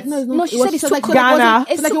was gets like, no, it's not. No, she was- said it's was too like, cold. Ghana. She was like,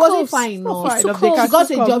 It's it too wasn't close. fine. No, It's Fine, too of the close. she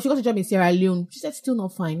got a Come. job. She got a job in Sierra Leone. She said, it's still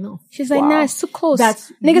not fine. No, She's like, Wow. nah, it's too close.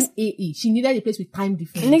 that's Niggas, UAE. She needed a place with time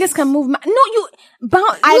difference. niggas can move. No, you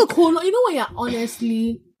bound. I Look, could not. You know when you're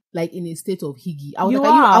honestly like in a state of higgy. I was You like,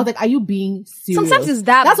 are. I was like, are you being serious? Sometimes it's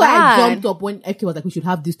that That's why I bad. jumped up when FK was like, we should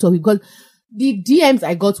have this topic because the DMs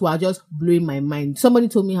I got were just blowing my mind. Somebody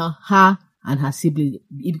told me how her and her sibling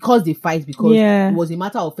because they fight because Yeah. it was a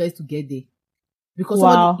matter of first to get there. Because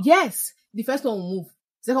Wow. somebody, yes, the first one will move.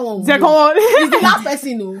 Second one will Second move. one. It's the last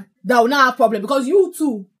person that will not have problem because you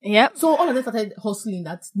too. yep. So all of them started hustling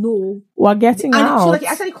that no. We're getting And out. so like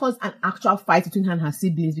it actually caused an actual fight between her and her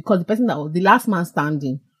siblings because the person that was the last man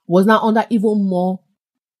standing was now under even more.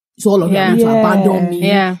 So all of Yeah. them need to Yeah. abandon me.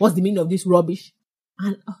 Yeah. What's the meaning of this rubbish?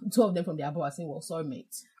 And two of them from the above are saying, well, sorry,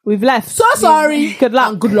 mate. We've left. So sorry. Good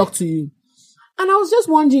luck. And good luck to you. And I was just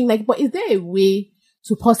wondering, like, but is there a way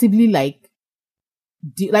to possibly like,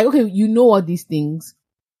 okay, you know what these things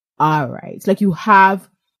are, right? It's like you have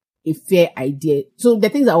a fair idea. So the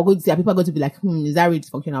things that we're going to say, people are going to be like, is that really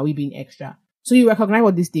dysfunction? Are we being extra? So you recognize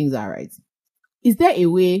what these things are, right? Is there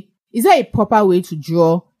a proper way to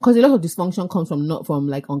draw? Because a lot of dysfunction comes from not from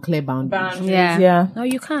like unclear boundaries. Yeah. Yeah. No,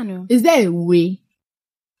 you can't. No. Is there a way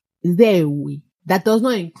that does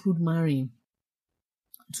not include marrying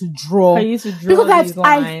to draw? I used to draw Because these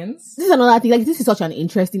I've- lines. This is another thing. Like, this is such an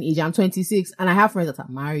interesting age. I'm 26 and I have friends that are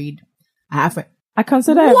married. I have friends. I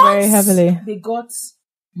consider it very heavily. They got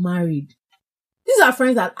married. These are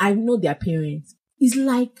friends that I know their parents. It's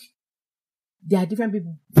like they are different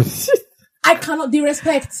people. I cannot, the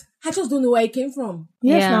respect. I just don't know where it came from.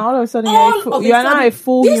 Yes, Yeah. now all of a sudden All of you are a now sudden, a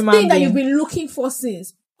full this human thing that being. you've been looking for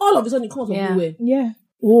since, all of a sudden it comes from Yeah. nowhere. Yeah.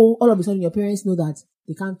 Oh, all of a sudden your parents know that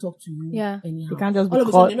they can't talk to you Yeah. anyhow. They can't just be all of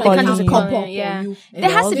a sudden they know they can't calling just you. come up Yeah. on you. There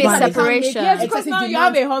has to be a separation. Yes, because now you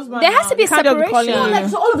have a husband. There has now. to be You can't just separation. calling No, you. like,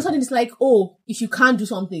 so all of a sudden it's like, oh, if you can't do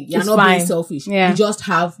something, you're It's not fine. being selfish. Yeah. You just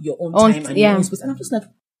have your own Own- time and yeah. your own space. And I'm just like,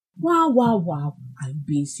 wow. I'm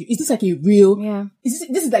being serious. Is this like a real? Yeah. This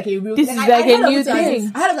is like a real. This is like a heard of new it as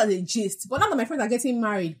thing. I heard of it as a gist, but now that my friends are getting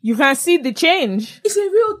married, You can see the change. it's a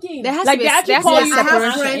real thing. There has Like to they be, actually there has call to be you I have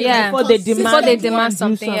separation. friends Yeah. like, before they Before demand they that you demand want to do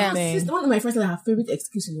something, yeah. something. Sister, one of my friends said her favorite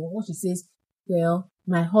excuse is what she says, well,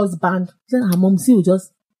 my husband, she said her mom will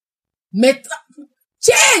just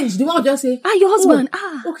change. The one will just say, Your husband.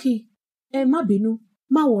 okay, ma binu,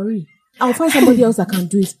 ma worry. I'll find somebody else that can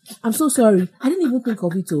do it. I'm so sorry. I didn't even think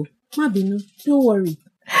of it. Oh, ma binu, don't worry.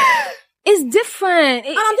 It's different.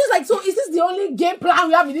 And I'm just like, so is this the only game plan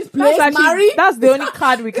we have in this place? That's the only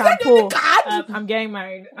card we can that the only pull. card? I'm getting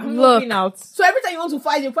married. I'm Look. moving out. So every time you want to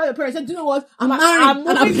fight, you fight your parents. Say, do you know what? I'm married I'm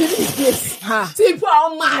and I'm moving. leaving this place. See, people are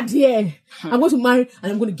all mad here. I'm going to marry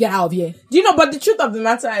and I'm going to get out of here. Do you know? But the truth of the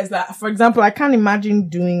matter is that, for example, I can't imagine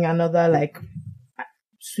doing another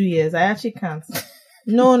 2 years. I actually can't.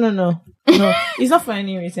 No. It's not for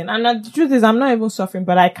any reason. And the truth is, I'm not even suffering,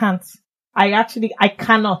 but I can't. I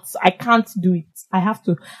cannot. I can't do it. I have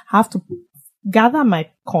to gather my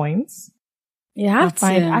coins. You have to.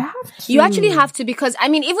 I have to. You actually have to, because I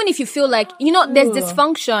mean, even if you feel like, there's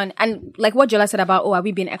dysfunction, and like what Jola said about, are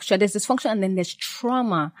we being extra? There's dysfunction and then there's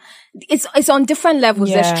trauma. It's on different levels.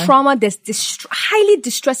 Yeah. There's trauma. There's highly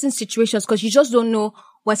distressing situations because you just don't know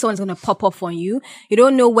when someone's going to pop up on you. You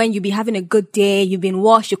don't know when you'll be having a good day. You've been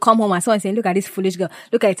washed. You come home and someone's saying, look at this foolish girl.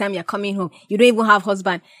 Look at the time you're coming home. You don't even have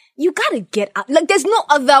husband. You gotta get out. Like, there's no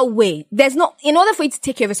other way. In order for you to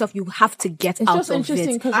take care of yourself, you have to get It's out just of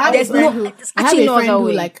interesting it. because There's there's actually no other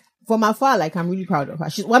way. like, from afar, like, I'm really proud of her.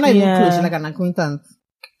 We're not even close. She's like an acquaintance.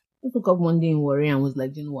 She woke up one day in Warri and was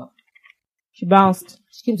like, do you know what? she bounced.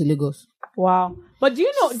 She came to Lagos. Wow. But do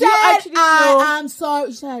you know? Do Said, you actually know? I'm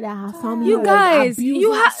sorry. She said that her family You was guys, abusing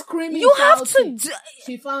you her, have screaming, you have to shouting. do,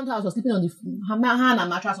 She found her, she was sleeping on her hand and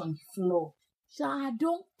mattress on the floor. She said, I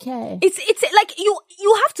don't care. it's like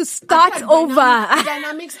you have to start The over.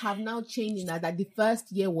 dynamics have now changed in that the first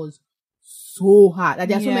year was so hard. Like,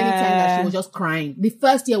 there are so many times that she was just crying. The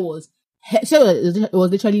first year was, it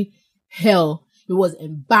was literally hell. It was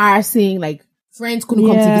embarrassing. Like, friends couldn't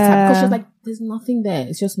come to visit her because she was like, there's nothing there.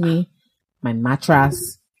 It's just me, my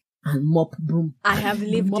mattress, and mop broom. I have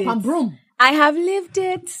lived Mop it. and broom. I have lived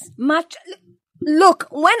it. Look,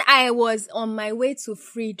 when I was on my way to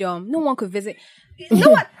freedom, no one could visit. You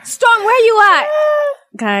know what? Storm, where you at?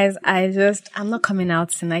 Guys, I'm not coming out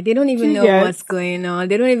tonight. They don't even know what's going on.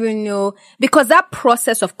 They don't even know. Because that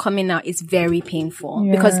process of coming out is very painful.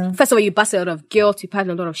 Yeah. Because, first of all, you pass a lot of guilt. You pass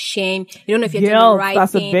a lot of shame. You don't know if you're doing the right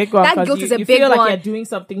that's thing. A big one. That guilt is a you big feel one. like you're doing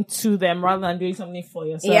something to them rather than doing something for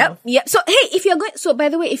yourself. Yep. So, hey, by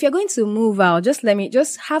the way, if you're going to move out, just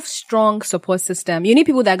have strong support system. You need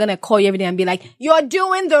people that are going to call you every day and be like, you're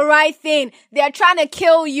doing the right thing. They're trying to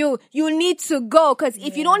kill you. You need to go. Because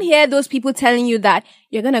if you don't hear those people telling you that,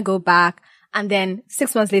 you're going to go back. And then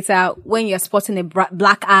 6 months later, when you're sporting a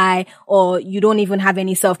black eye or you don't even have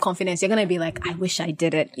any self-confidence, you're going to be like, I wish I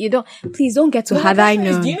did it. Please don't get to had I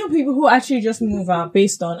known. Do you know people who actually just move out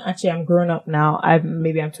based on, actually, I'm grown up now. I'm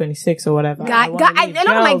 26 or whatever. A lot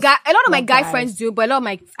of my guy friends do, but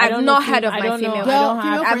I've not heard of my female.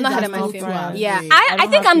 I've not heard of my female. Yeah. I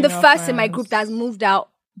think I'm the first in my group that's moved out.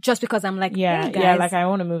 Just because I'm like, hey guys, like I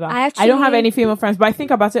want to move out. I don't have any female friends, but I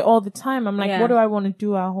think about it all the time. I'm like, what do I want to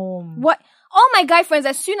do at home? What? All my guy friends,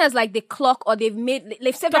 as soon as like they clock or they've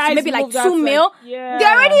saved up to maybe like 2 mil, they're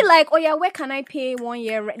already like, oh yeah, where can I pay 1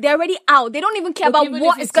 year rent? They're already out. They don't even care about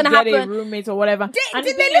what is going to happen. A roommate or whatever. They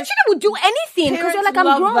literally would do anything because they're like,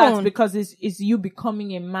 I'm grown. That because it's you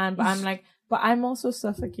becoming a man, but I'm like, but I'm also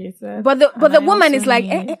suffocated. But the woman is like,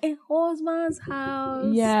 husband's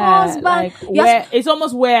house. Yeah. Husband. Like, it's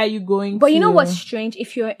almost where are you going But you know what's strange?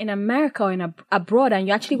 If you're in America or abroad and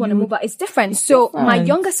you actually want to move out, it's different. So my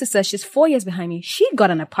younger sister, she's 4 years behind me. She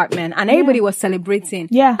got an apartment and everybody was celebrating.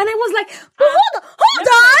 Yeah. And I was like, hold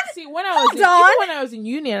on. See, when I was in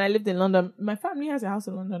uni and I lived in London, my family has a house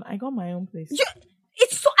in London. I got my own place.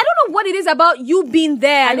 I don't know what it is about you being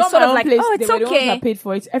there. And it's sort of like, place. It's they were the ones that paid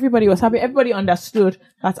for it. Everybody was happy. Everybody understood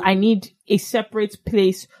that I need a separate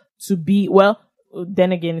place to be. Well,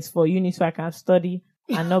 then again, it's for uni, so I can study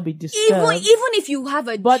and not be disturbed. Even if you have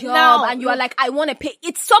a job now, and you are like, I want to pay,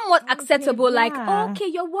 it's somewhat acceptable. Like, okay,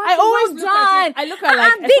 you're working. I always done. I look at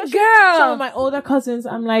like big girl. Some of my older cousins.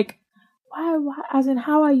 I'm like, why? As in,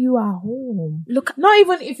 how are you at home? Look, not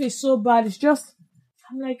even if it's so bad. It's just.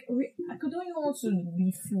 I'm like, I could only want to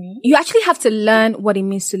be free. You actually have to learn what it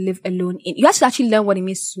means to live alone. You have to actually learn what it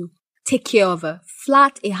means to take care of a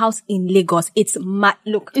house in Lagos. It's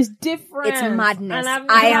look, it's different. It's madness.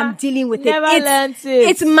 I am dealing with it. Learned it.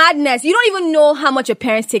 It's madness. You don't even know how much your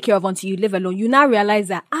parents take care of until you live alone. You now realize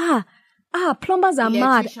that plumbers are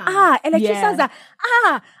mad. Electricians are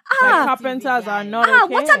like carpenters are not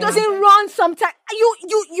okay. Water doesn't run sometimes.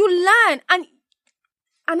 You learn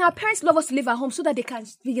and our parents love us to live at home so that they can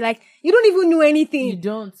be like, you don't even know anything. You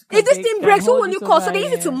don't. If this thing breaks, who will you call? So they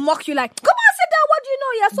use it to mock you like, come on, sit down. What do you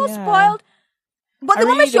know? You're so spoiled. But the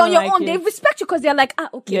moment you're on your own, they respect you because they're like,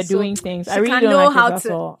 okay, you're doing things. I really don't know how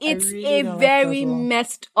to. It's a very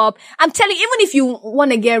messed up. I'm telling you, even if you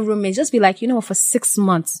want to get roommates, just be like, for 6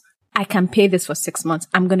 months, I can pay this for 6 months.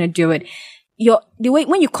 I'm going to do it. The way,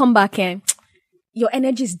 when you come back in, your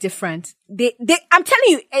energy is different. I'm telling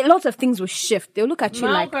you, a lot of things will shift. They'll look at you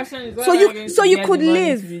like, so you could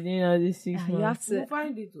live. You have to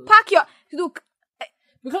pack your, look.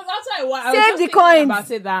 Because that's why I was save the coins.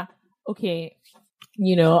 About it that, okay,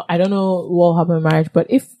 I don't know what will happen in marriage, but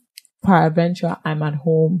if peradventure I'm at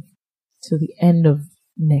home till the end of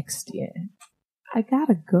next year, I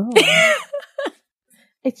gotta go.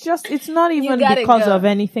 It's not even because of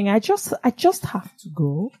anything. I just have to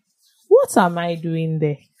go. What am I doing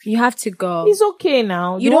there? You have to go. It's okay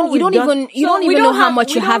now. You don't even know how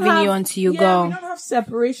much you have in you until you go. We don't have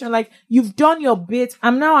separation. Like, you've done your bit.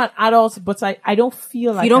 I'm now an adult, but I don't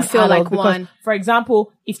feel like you don't feel like because, one. For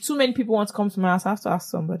example, if too many people want to come to my house, I have to ask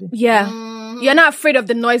somebody. Yeah. You're not afraid of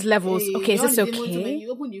the noise levels. Hey, okay, is this okay?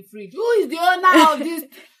 You open the fridge. Who is the owner of this?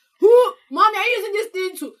 Who? Mommy, are you using this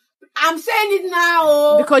thing to... I'm saying it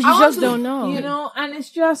now. Because you just don't know. And it's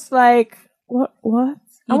just like, what?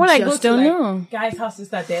 And when I go to guys' houses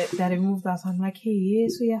that they moved out, I'm like, hey,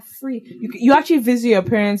 so you're free. You actually visit your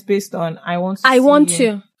parents based on I want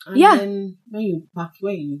to. And then when you pack,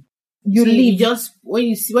 you leave. Just when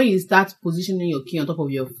you start positioning your key on top of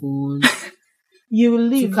your phone, you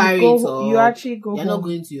leave. To carry it. You actually go. You're not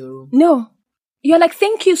going to your room. No, you're like,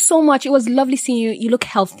 thank you so much. It was lovely seeing you. You look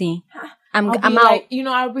healthy. I'm out. Like,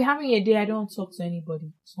 I'll be having a day. I don't talk to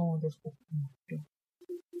anybody. Someone just open my door.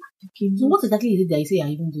 So what exactly is it that you say you're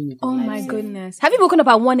even doing it? Oh my goodness. Have you woken up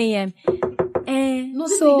at 1 a.m.? No,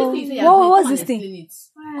 this so thing you say you're doing. What's this thing?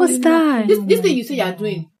 What's that? This thing you say you're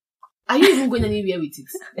doing. Are you even going anywhere with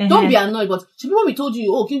it? Don't be annoyed, but when we told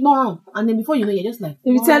you, keep on, and then before you know, you're just like,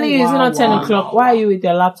 if you're telling you it's not 10 o'clock, why are you with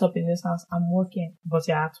your laptop in this house? I'm working, but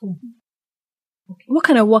you're at home. Okay. What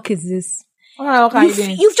kind of work is this? What kind of work are you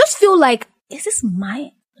doing? You just feel like, is this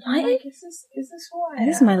my Is this why?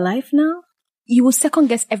 This is my life now. You will second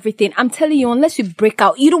guess everything. I'm telling you, unless you break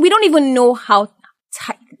out, we don't even know how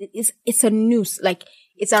tight it's a noose. Like,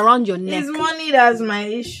 it's around your neck. It's money that's my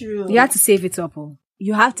issue. You have to save it up.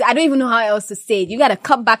 You have to. I don't even know how else to say it. You gotta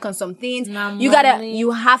cut back on some things. You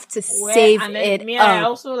have to save it up. I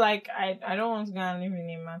also I don't want to go and live in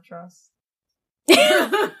a mattress.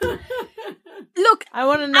 Look, I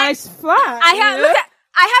want a nice flat.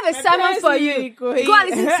 I have a sermon for you. Go and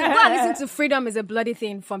listen to Freedom is a Bloody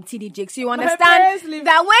Thing from TD Jakes. So you understand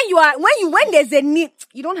that when there's a need,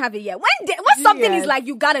 you don't have it yet. When something is like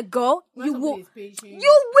you gotta go, you will.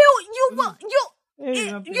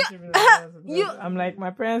 I'm like,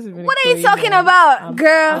 my parents have been. What are you talking about,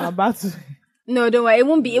 girl? I'm about to. No, don't worry. It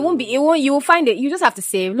won't be. You will find it. You just have to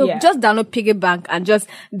save. Look, just download Piggy Bank and just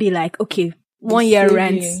be like, okay, 1 year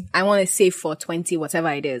rent. I want to save for 20, whatever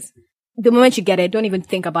it is. The moment you get it, don't even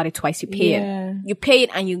think about it twice. You pay it. You pay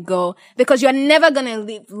it and you go, because you're never going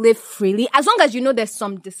to live freely. As long as you know there's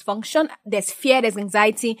some dysfunction, there's fear, there's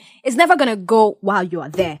anxiety, it's never going to go while you are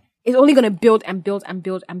there. It's only going to build and build and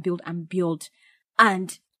build and build and build.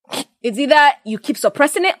 And it's either you keep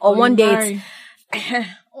suppressing it or one day it's,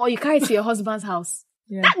 or you carry it to your husband's house.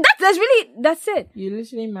 Yeah. That's it. You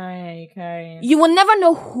literally marry and you carry it. You will never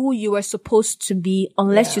know who you were supposed to be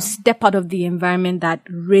unless you step out of the environment that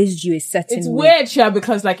raised you a certain way. It's weird, Sha,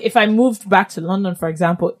 because if I moved back to London, for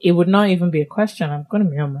example, it would not even be a question. I'm going to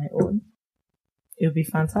be on my own. It would be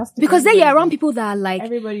fantastic. Because then you're around people that are like...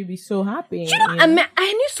 Everybody would be so happy. I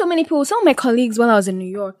knew so many people, some of my colleagues when I was in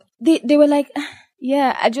New York, they were like...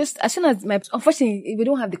 Yeah, as soon as unfortunately, we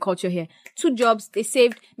don't have the culture here. 2 jobs, they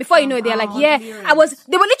saved. Before you know it, they're like, they were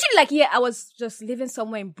literally like, I was just living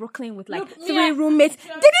somewhere in Brooklyn with 3 roommates. They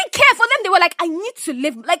didn't care for them. They were like, I need to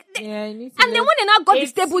live. Then when they now got the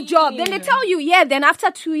stable job, then they tell you, then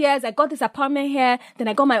after 2 years, I got this apartment here. Then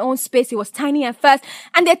I got my own space. It was tiny at first.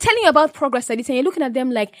 And they're telling you about progress studies and you're looking at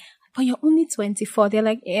them like, but you're only 24. They're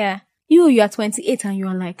like, yeah, you are 28 and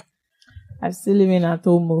you're like, I'm still living at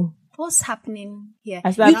home. What's happening here?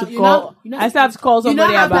 I still have to call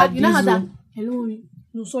somebody about diesel. Hello.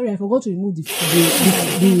 No, sorry, I forgot to remove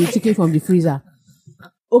the chicken from the freezer.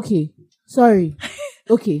 Okay. Sorry.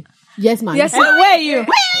 Okay. Yes, ma'am. Yes, where are you?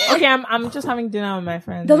 Okay, I'm just having dinner with my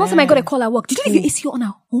friends. The last time I got a call at work, did you leave your AC on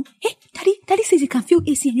at home? Hey, daddy says you can feel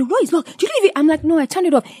AC and your door is locked. Did you leave it? I'm like, no, I turned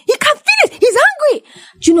it off. He can feel it. He's hungry.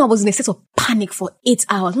 Do you know I was in a state of panic for 8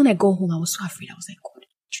 hours? When I go home, I was so afraid. I was like, God,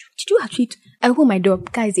 did you actually... I opened my door.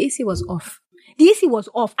 Guys, the AC was off. The AC was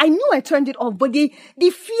off. I knew I turned it off, but the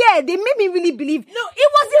fear, they made me really believe. No,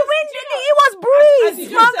 it wasn't raining. It was breeze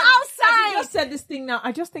from outside. As you just said this thing now,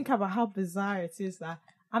 I just think about how bizarre it is that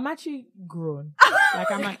I'm actually grown.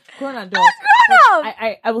 I'm a grown adult.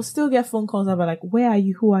 I will still get phone calls about where are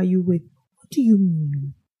you? Who are you with? What do you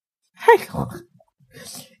mean?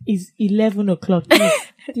 It's 11 o'clock. This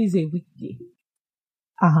is a weekday.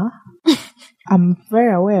 I'm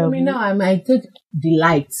very aware of it. Now I take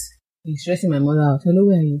delight in stressing my mother out. Hello,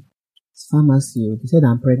 where are you? It's pharmacy. They said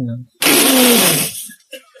I'm pregnant.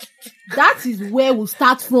 That is where we'll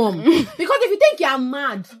start from. Because if you think you're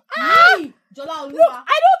mad, I don't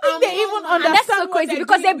think they even understand. And that's so crazy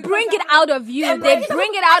because they bring it out of you. They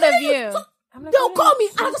bring it out of you. They'll call me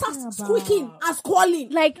and I just start squeaking and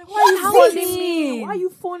squalling. Like, why are you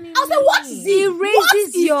phoning me? I said, what is it? It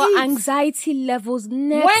raises your anxiety levels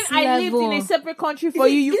next When I lived in a separate country for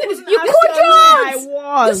you couldn't. I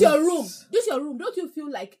was. This your room. Don't you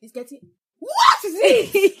feel like it's getting... What is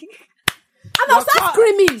it? And I'll start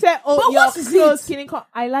screaming. Say, but what is it?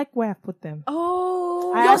 I like where I put them.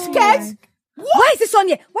 Oh. Your skirt? Why is this on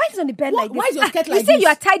here? Why is it on the bed like this? Why is your skirt like this? You say you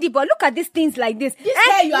are tidy, but look at these things like this. This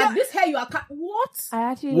hair you are what? I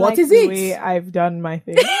actually what like is the it? way I've done my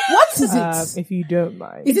thing. What is it? If you don't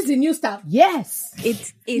mind. Is it the new stuff? Yes.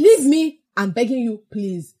 It's Leave me. I'm begging you,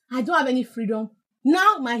 please. I don't have any freedom.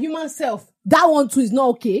 Now my human self, that one too is not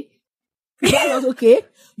okay. That was okay.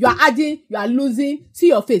 You are adding, you are losing. See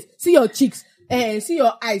your face, see your cheeks. See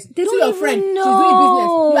your eyes. See your friend. Know. She's doing business.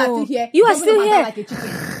 You are still here. You are still here. Like a chicken.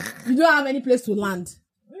 You don't have any place to land.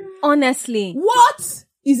 Honestly. What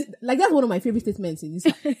is it? Like, that's one of my favorite statements in this.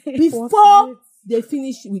 Before they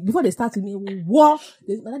finish, before they start with me, war,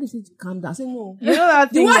 my dad said, calm down. I said, no. You know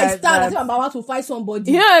that thing the one is start, I said, I'm about to fight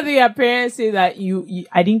somebody. You know that your parents say that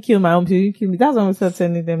I didn't kill my mom, so you didn't kill me. That's what I'm still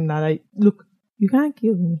telling them now. Like, look, you can't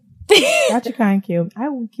kill me. That you can't kill me. I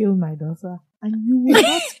will kill my daughter. And you will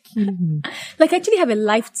not kill me. Like, I actually have a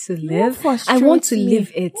life to live. I want to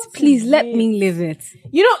live it. Please let me live it.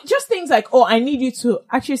 You know, just things like, I need you to,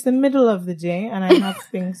 actually it's the middle of the day and I have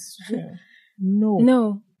things to do.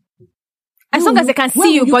 No. As long as they can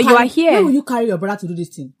see you, but you are here. Where will you carry your brother to do this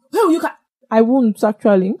thing? Where will you I won't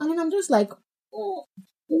actually. And then I'm just like, oh,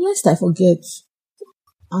 lest I forget.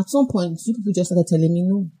 At some point, you people just started telling me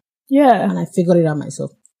no. Yeah. And I figured it out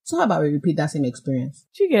myself. So how about we repeat that same experience?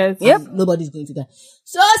 She gets. Yep. Nobody's going to die.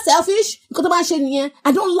 So selfish.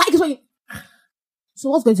 I don't like it when you... So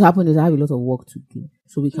what's going to happen is I have a lot of work to do.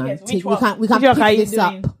 So we can Yes, take, which we can work are pick you this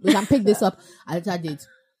up. doing? We can pick this up at a date.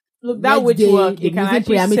 Look, that Next which day, work the you can busy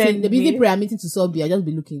prayer actually meeting, send the busy me. prayer meeting to Subia, I just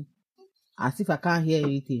be looking as if I can't hear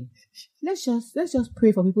anything. Let's just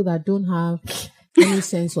pray for people that don't have any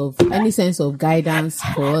sense of guidance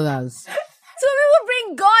for others. So people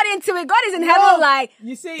bring God into it. God is in heaven, like,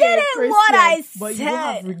 You say didn't you're a what I Christian, but you don't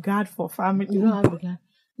have said. regard for family. You don't have regard.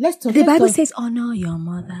 Let's talk. The let's Bible talk. says, honor your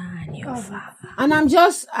mother and your father. And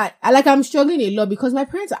I'm struggling a lot because my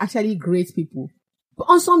parents are actually great people. But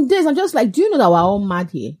on some days, I'm just like, do you know that we're all mad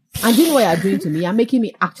here? And do you know what you're doing to me? You're making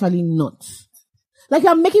me actually nuts. Like,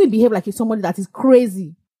 you're making me behave like somebody that is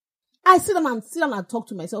crazy. I sit down and talk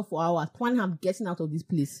to myself for hours, planning I'm getting out of this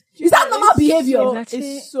place. Is that normal behavior?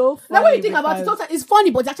 It's so funny. Like, when you think about it, sometimes it's funny,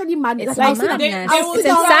 but it's actually madness. It's Like, I'll like sit down- madness. I'll It's sit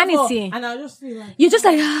down insanity. And I'll just feel like, You're just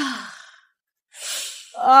like,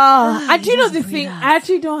 and do you know just the breathe thing? out. I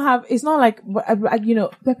actually don't have. It's not like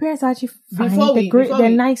my parents are actually fine. Before They're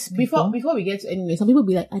nice people. Before we get to anyway, some people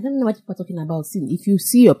be like, I don't know what people are talking about. See, if you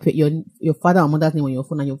see your father or mother's name on your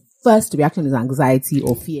phone and your first reaction is anxiety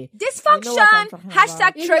or fear, dysfunction, You know what I'm talking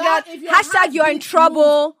hashtag If triggered, your hashtag you're in heartbeat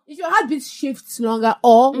trouble. moves, if your heartbeat shifts longer,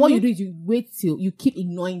 or what you do is you wait till you keep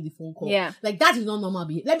ignoring the phone call. Yeah. Like that is not normal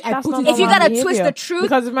behavior. I That's put not it If you normal gotta behavior. twist the truth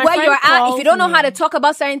Because if my where friend you're at, if calls you don't know me- how to talk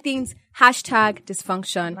about certain things, hashtag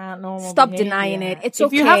dysfunction. Not normal Stop behavior. denying it. It's If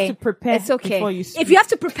okay. you have to prepare it's okay. before you If speak. you have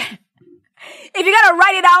to prepare, if you gotta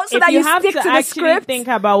write it out so if that you you have stick to to the actually script. think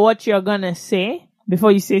about what you're gonna say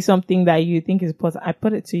before you say something that you think is positive, I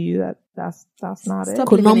put it to you that's not it.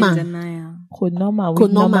 Stop living in Konoma. denial. Konoma. We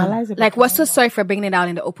Konoma. normalize it. Like, we're so sorry for bringing it out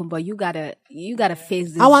in the open, but you gotta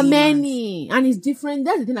face this. our demons. many, and it's different.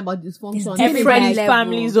 That's the thing about dysfunction. It's The thing is different like- everybody's level.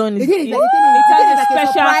 family zone The is thing is it like- the thing is- the thing is has like a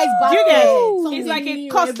special. surprise Do you get basket. it? Something It's like a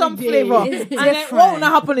new custom every day. flavor. It's And then different. what will now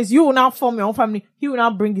happen is you will now form your own family. He will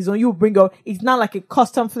now bring his own. You will bring your. It's not like a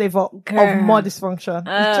custom flavor Girl. of more dysfunction.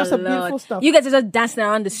 It's just a Lord. beautiful stuff. You guys are just dancing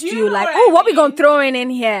around the stew, know like, what oh, I what we mean? gonna throw in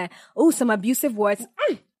here? Oh, some abusive words,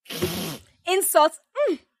 insults.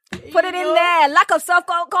 Put it in there. Lack of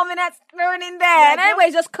self-confidence. Throw it in there. And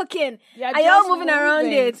everybody's just cooking. Yeah, And you're just moving around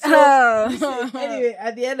moving. it. So, anyway,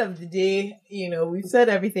 at the end of the day, we've said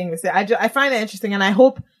everything we said. I find it interesting, and I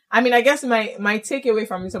hope. I mean, I guess my takeaway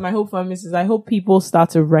from this, or my hope from this, is I hope people start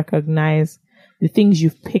to recognize the things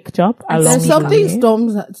you've picked up along There's the something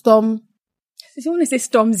way. Storm. You want to say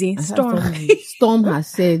Stormzy? Storm has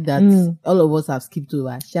said that all of us have skipped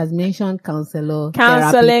over. She has mentioned counseling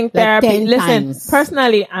Therapy. like 10 Listen, times.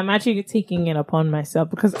 personally, I'm actually taking it upon myself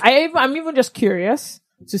because I'm even just curious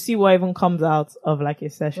to see what even comes out of like a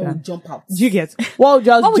session. When we jump out. Do you get? What would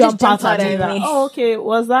just jump jump out out at at me? me? Oh, okay.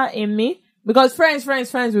 Was that in me? Because friends,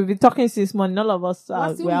 we've been talking since morning. All of us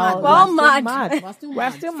are still we're mad. all We're all still mad. We're still We're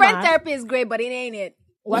mad. still Friend mad. therapy is great, but it ain't it.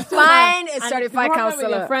 We're still Find mad. a And certified the problem with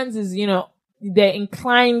counselor. your friends is, they're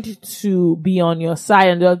inclined to be on your side,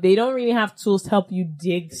 and they don't really have tools to help you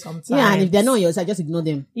dig sometimes. Yeah, and if they're not on your side, just ignore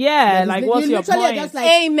them. yeah, Like, like you what's your literally point? are just like,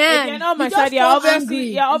 If Amen. you're not on my You side, just you're fall obviously angry.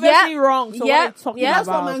 you're Yep. wrong. So Yep. what are you talking Yep. just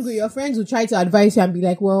about? come angry. Your friends will try to advise you and be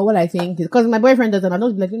like, well, what I think is, because my boyfriend does, and I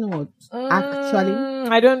don't be like, you know what? Actually,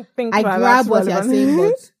 I don't think I that's grab what you're relevant. saying,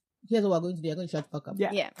 but here's what we're going to do. You're going to shut the fuck up.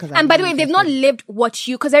 Yeah. Yeah. 'Cause And I'm by the not way, they've not interested. lived what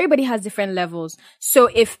because everybody has different levels. So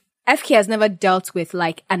if FK has never dealt with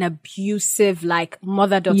like an abusive like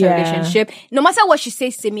mother-daughter Yeah. relationship, no matter what she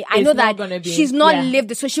says to me, I It's know not gonna that be- she's not yeah.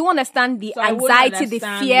 lived it. So she won't understand the So I wouldn't anxiety, the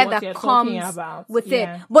understand fear what that you're talking comes about. with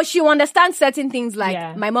Yeah. it. But she will understand certain things like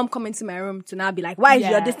Yeah. my mom coming to my room to now be like, why is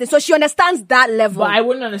Yeah. your this thing? So she understands that level. But I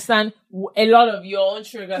wouldn't understand a lot of your own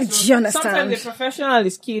triggers. Do you understand? Sometimes the professional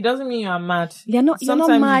is key. It doesn't mean you're mad. You're not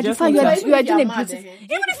Sometimes mad. just In fact, need to- you are Even if doing a you're mad, beautiful. eh?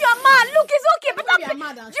 Even if you're mad, look, it's okay. But if you're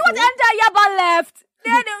mad and do you want to enter Yaba left?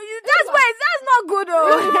 That's not good.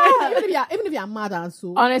 Oh. even if you're mad and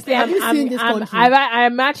so. Honestly, have you seen this country?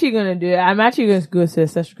 I'm actually gonna do it. I'm actually going to go to a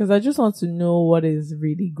session because I just want to know what is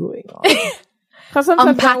really going on. Because sometimes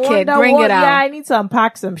Unpack I it, wonder bring it out. Yeah, I need to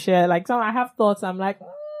unpack some shit. Like I have thoughts. I'm like,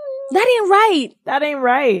 That ain't right. that ain't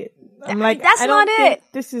right. I'm like, That's I don't not think it.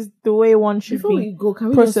 This is the way one should Before we be. go, can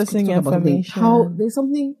we processing just talk about something? information. How there's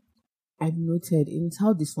something I've noted in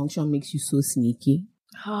how dysfunction makes you so sneaky.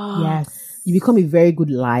 Yes. You become a very good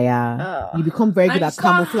liar. You become very good at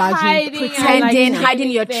camouflaging, pretending, hiding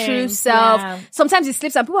your true self. Yeah. Sometimes it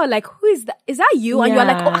slips and people are like, who is that? Is that you? And you're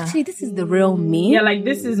like, oh, actually, this is the real me. Yeah, like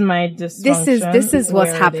this is my dysfunction. This is what's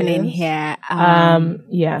where it happening is. here.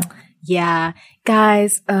 Yeah. Yeah.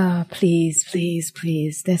 Guys,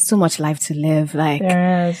 please. There's so much life to live. Like,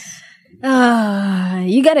 There is.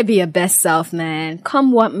 you gotta be your best self, man.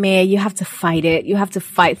 Come what may, you have to fight it. You have to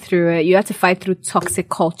fight through it. You have to fight through toxic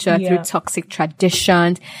culture, through toxic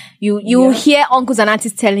traditions. You hear uncles and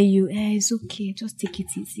aunties telling you, it's okay, just take it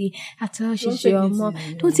easy. After all, she's your mom.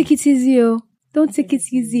 Don't take it easy, oh. Don't take it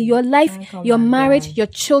easy. Your life, your marriage, your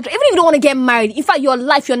children, even if you don't want to get married, in fact, your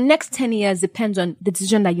life, your next 10 years depends on the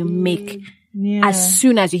decision that you make. Yeah. As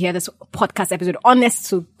soon as you hear this podcast episode, honest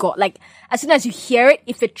to God, like as soon as you hear it,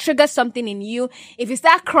 if it triggers something in you, if you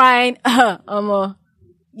start crying,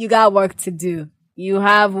 you got work to do. You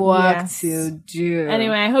have work to do.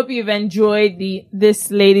 Anyway, I hope you've enjoyed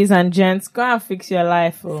this, ladies and gents. Go and fix your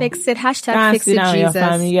life. Oh. Fix it. Hashtag Go and fix sit it, down with your Jesus.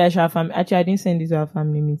 family. You guys have family. Actually, I didn't send this to our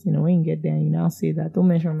family meeting. When you get there, you now say that. Don't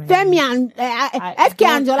mention my Femi name. and FK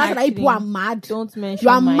and Jola, that people are mad. Don't mention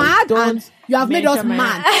You are my mad don't and you have made us mention my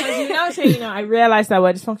mad. name. Because you now say, I realized that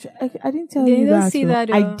we're dysfunctional. I didn't tell They you don't that. see oh.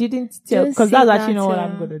 that, I oh. didn't tell. Don't Because see that's that, actually not what oh.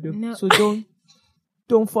 I'm going to do. No. So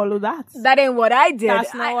don't follow that. That ain't what I did.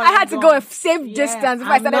 That's not what I had I'm to go doing. a safe distance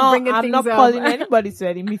before I started bringing I'm things not up. calling anybody to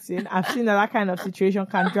any meeting. I've seen that kind of situation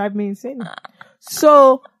can drive me insane.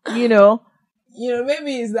 So, maybe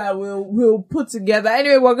it's that we'll put together.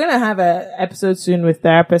 Anyway, we're going to have an episode soon with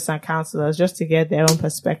therapists and counselors just to get their own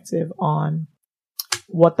perspective on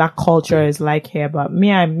what that culture is like here. But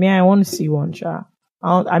I want to see one, Sha.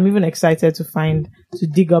 I'm even excited to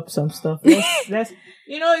dig up some stuff. Let's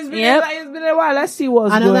it's been a while. Let's see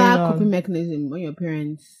what's going Another on. coping mechanism when your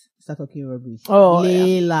parents start talking rubbish. Oh,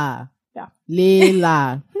 Layla. Yeah.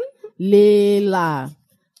 Layla. Layla.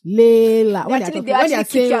 Layla. When Actually, they're they kick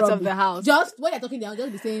saying you out of rubbish, the house. just when they're talking, they'll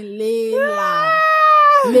just be saying Layla.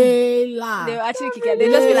 Layla. They will actually kick you out.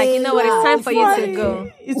 They'll just be like, you know what, it's time for you to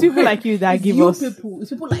go. It's people like you that give us It's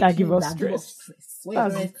people like that give you us that give us stress. When your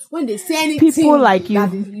parents- when they say anything, People like you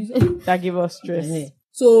that is- that give us stress.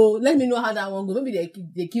 So let me know how that one goes. Maybe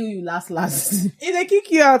they kill you last. If they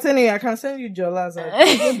kick you out anyway, I can send you Jolas.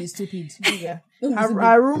 Don't be stupid. Yeah. Don't be stupid.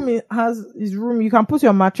 Our room has his room. You can put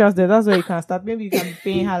your mattress there. That's where you can start. Maybe you can be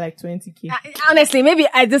paying her like 20K. Honestly, maybe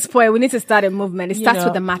at this point we need to start a movement. It starts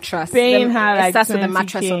with the mattress. paying her It like starts with the 20K.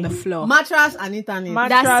 mattress on the floor. Mattress and internet.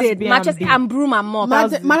 That's it. B&B. Mattress and broom and mop.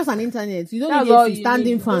 Mattress and internet. You don't That's need all a you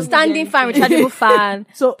standing need. fan. Standing fan, rechargeable fan.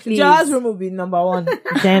 So Please. Jolas' room will be number one.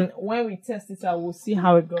 Then when we test it out, we'll see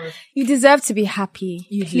how it goes. You deserve to be happy.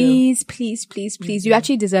 Please. You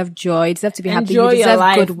actually deserve joy. You deserve to be happy. Enjoy You your deserve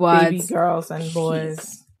life, good words. baby girls and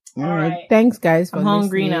boys. All right. Thanks, guys, for I'm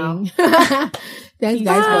hungry listening. now. Thanks,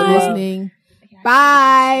 guys, for listening.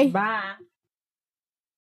 Bye. Bye.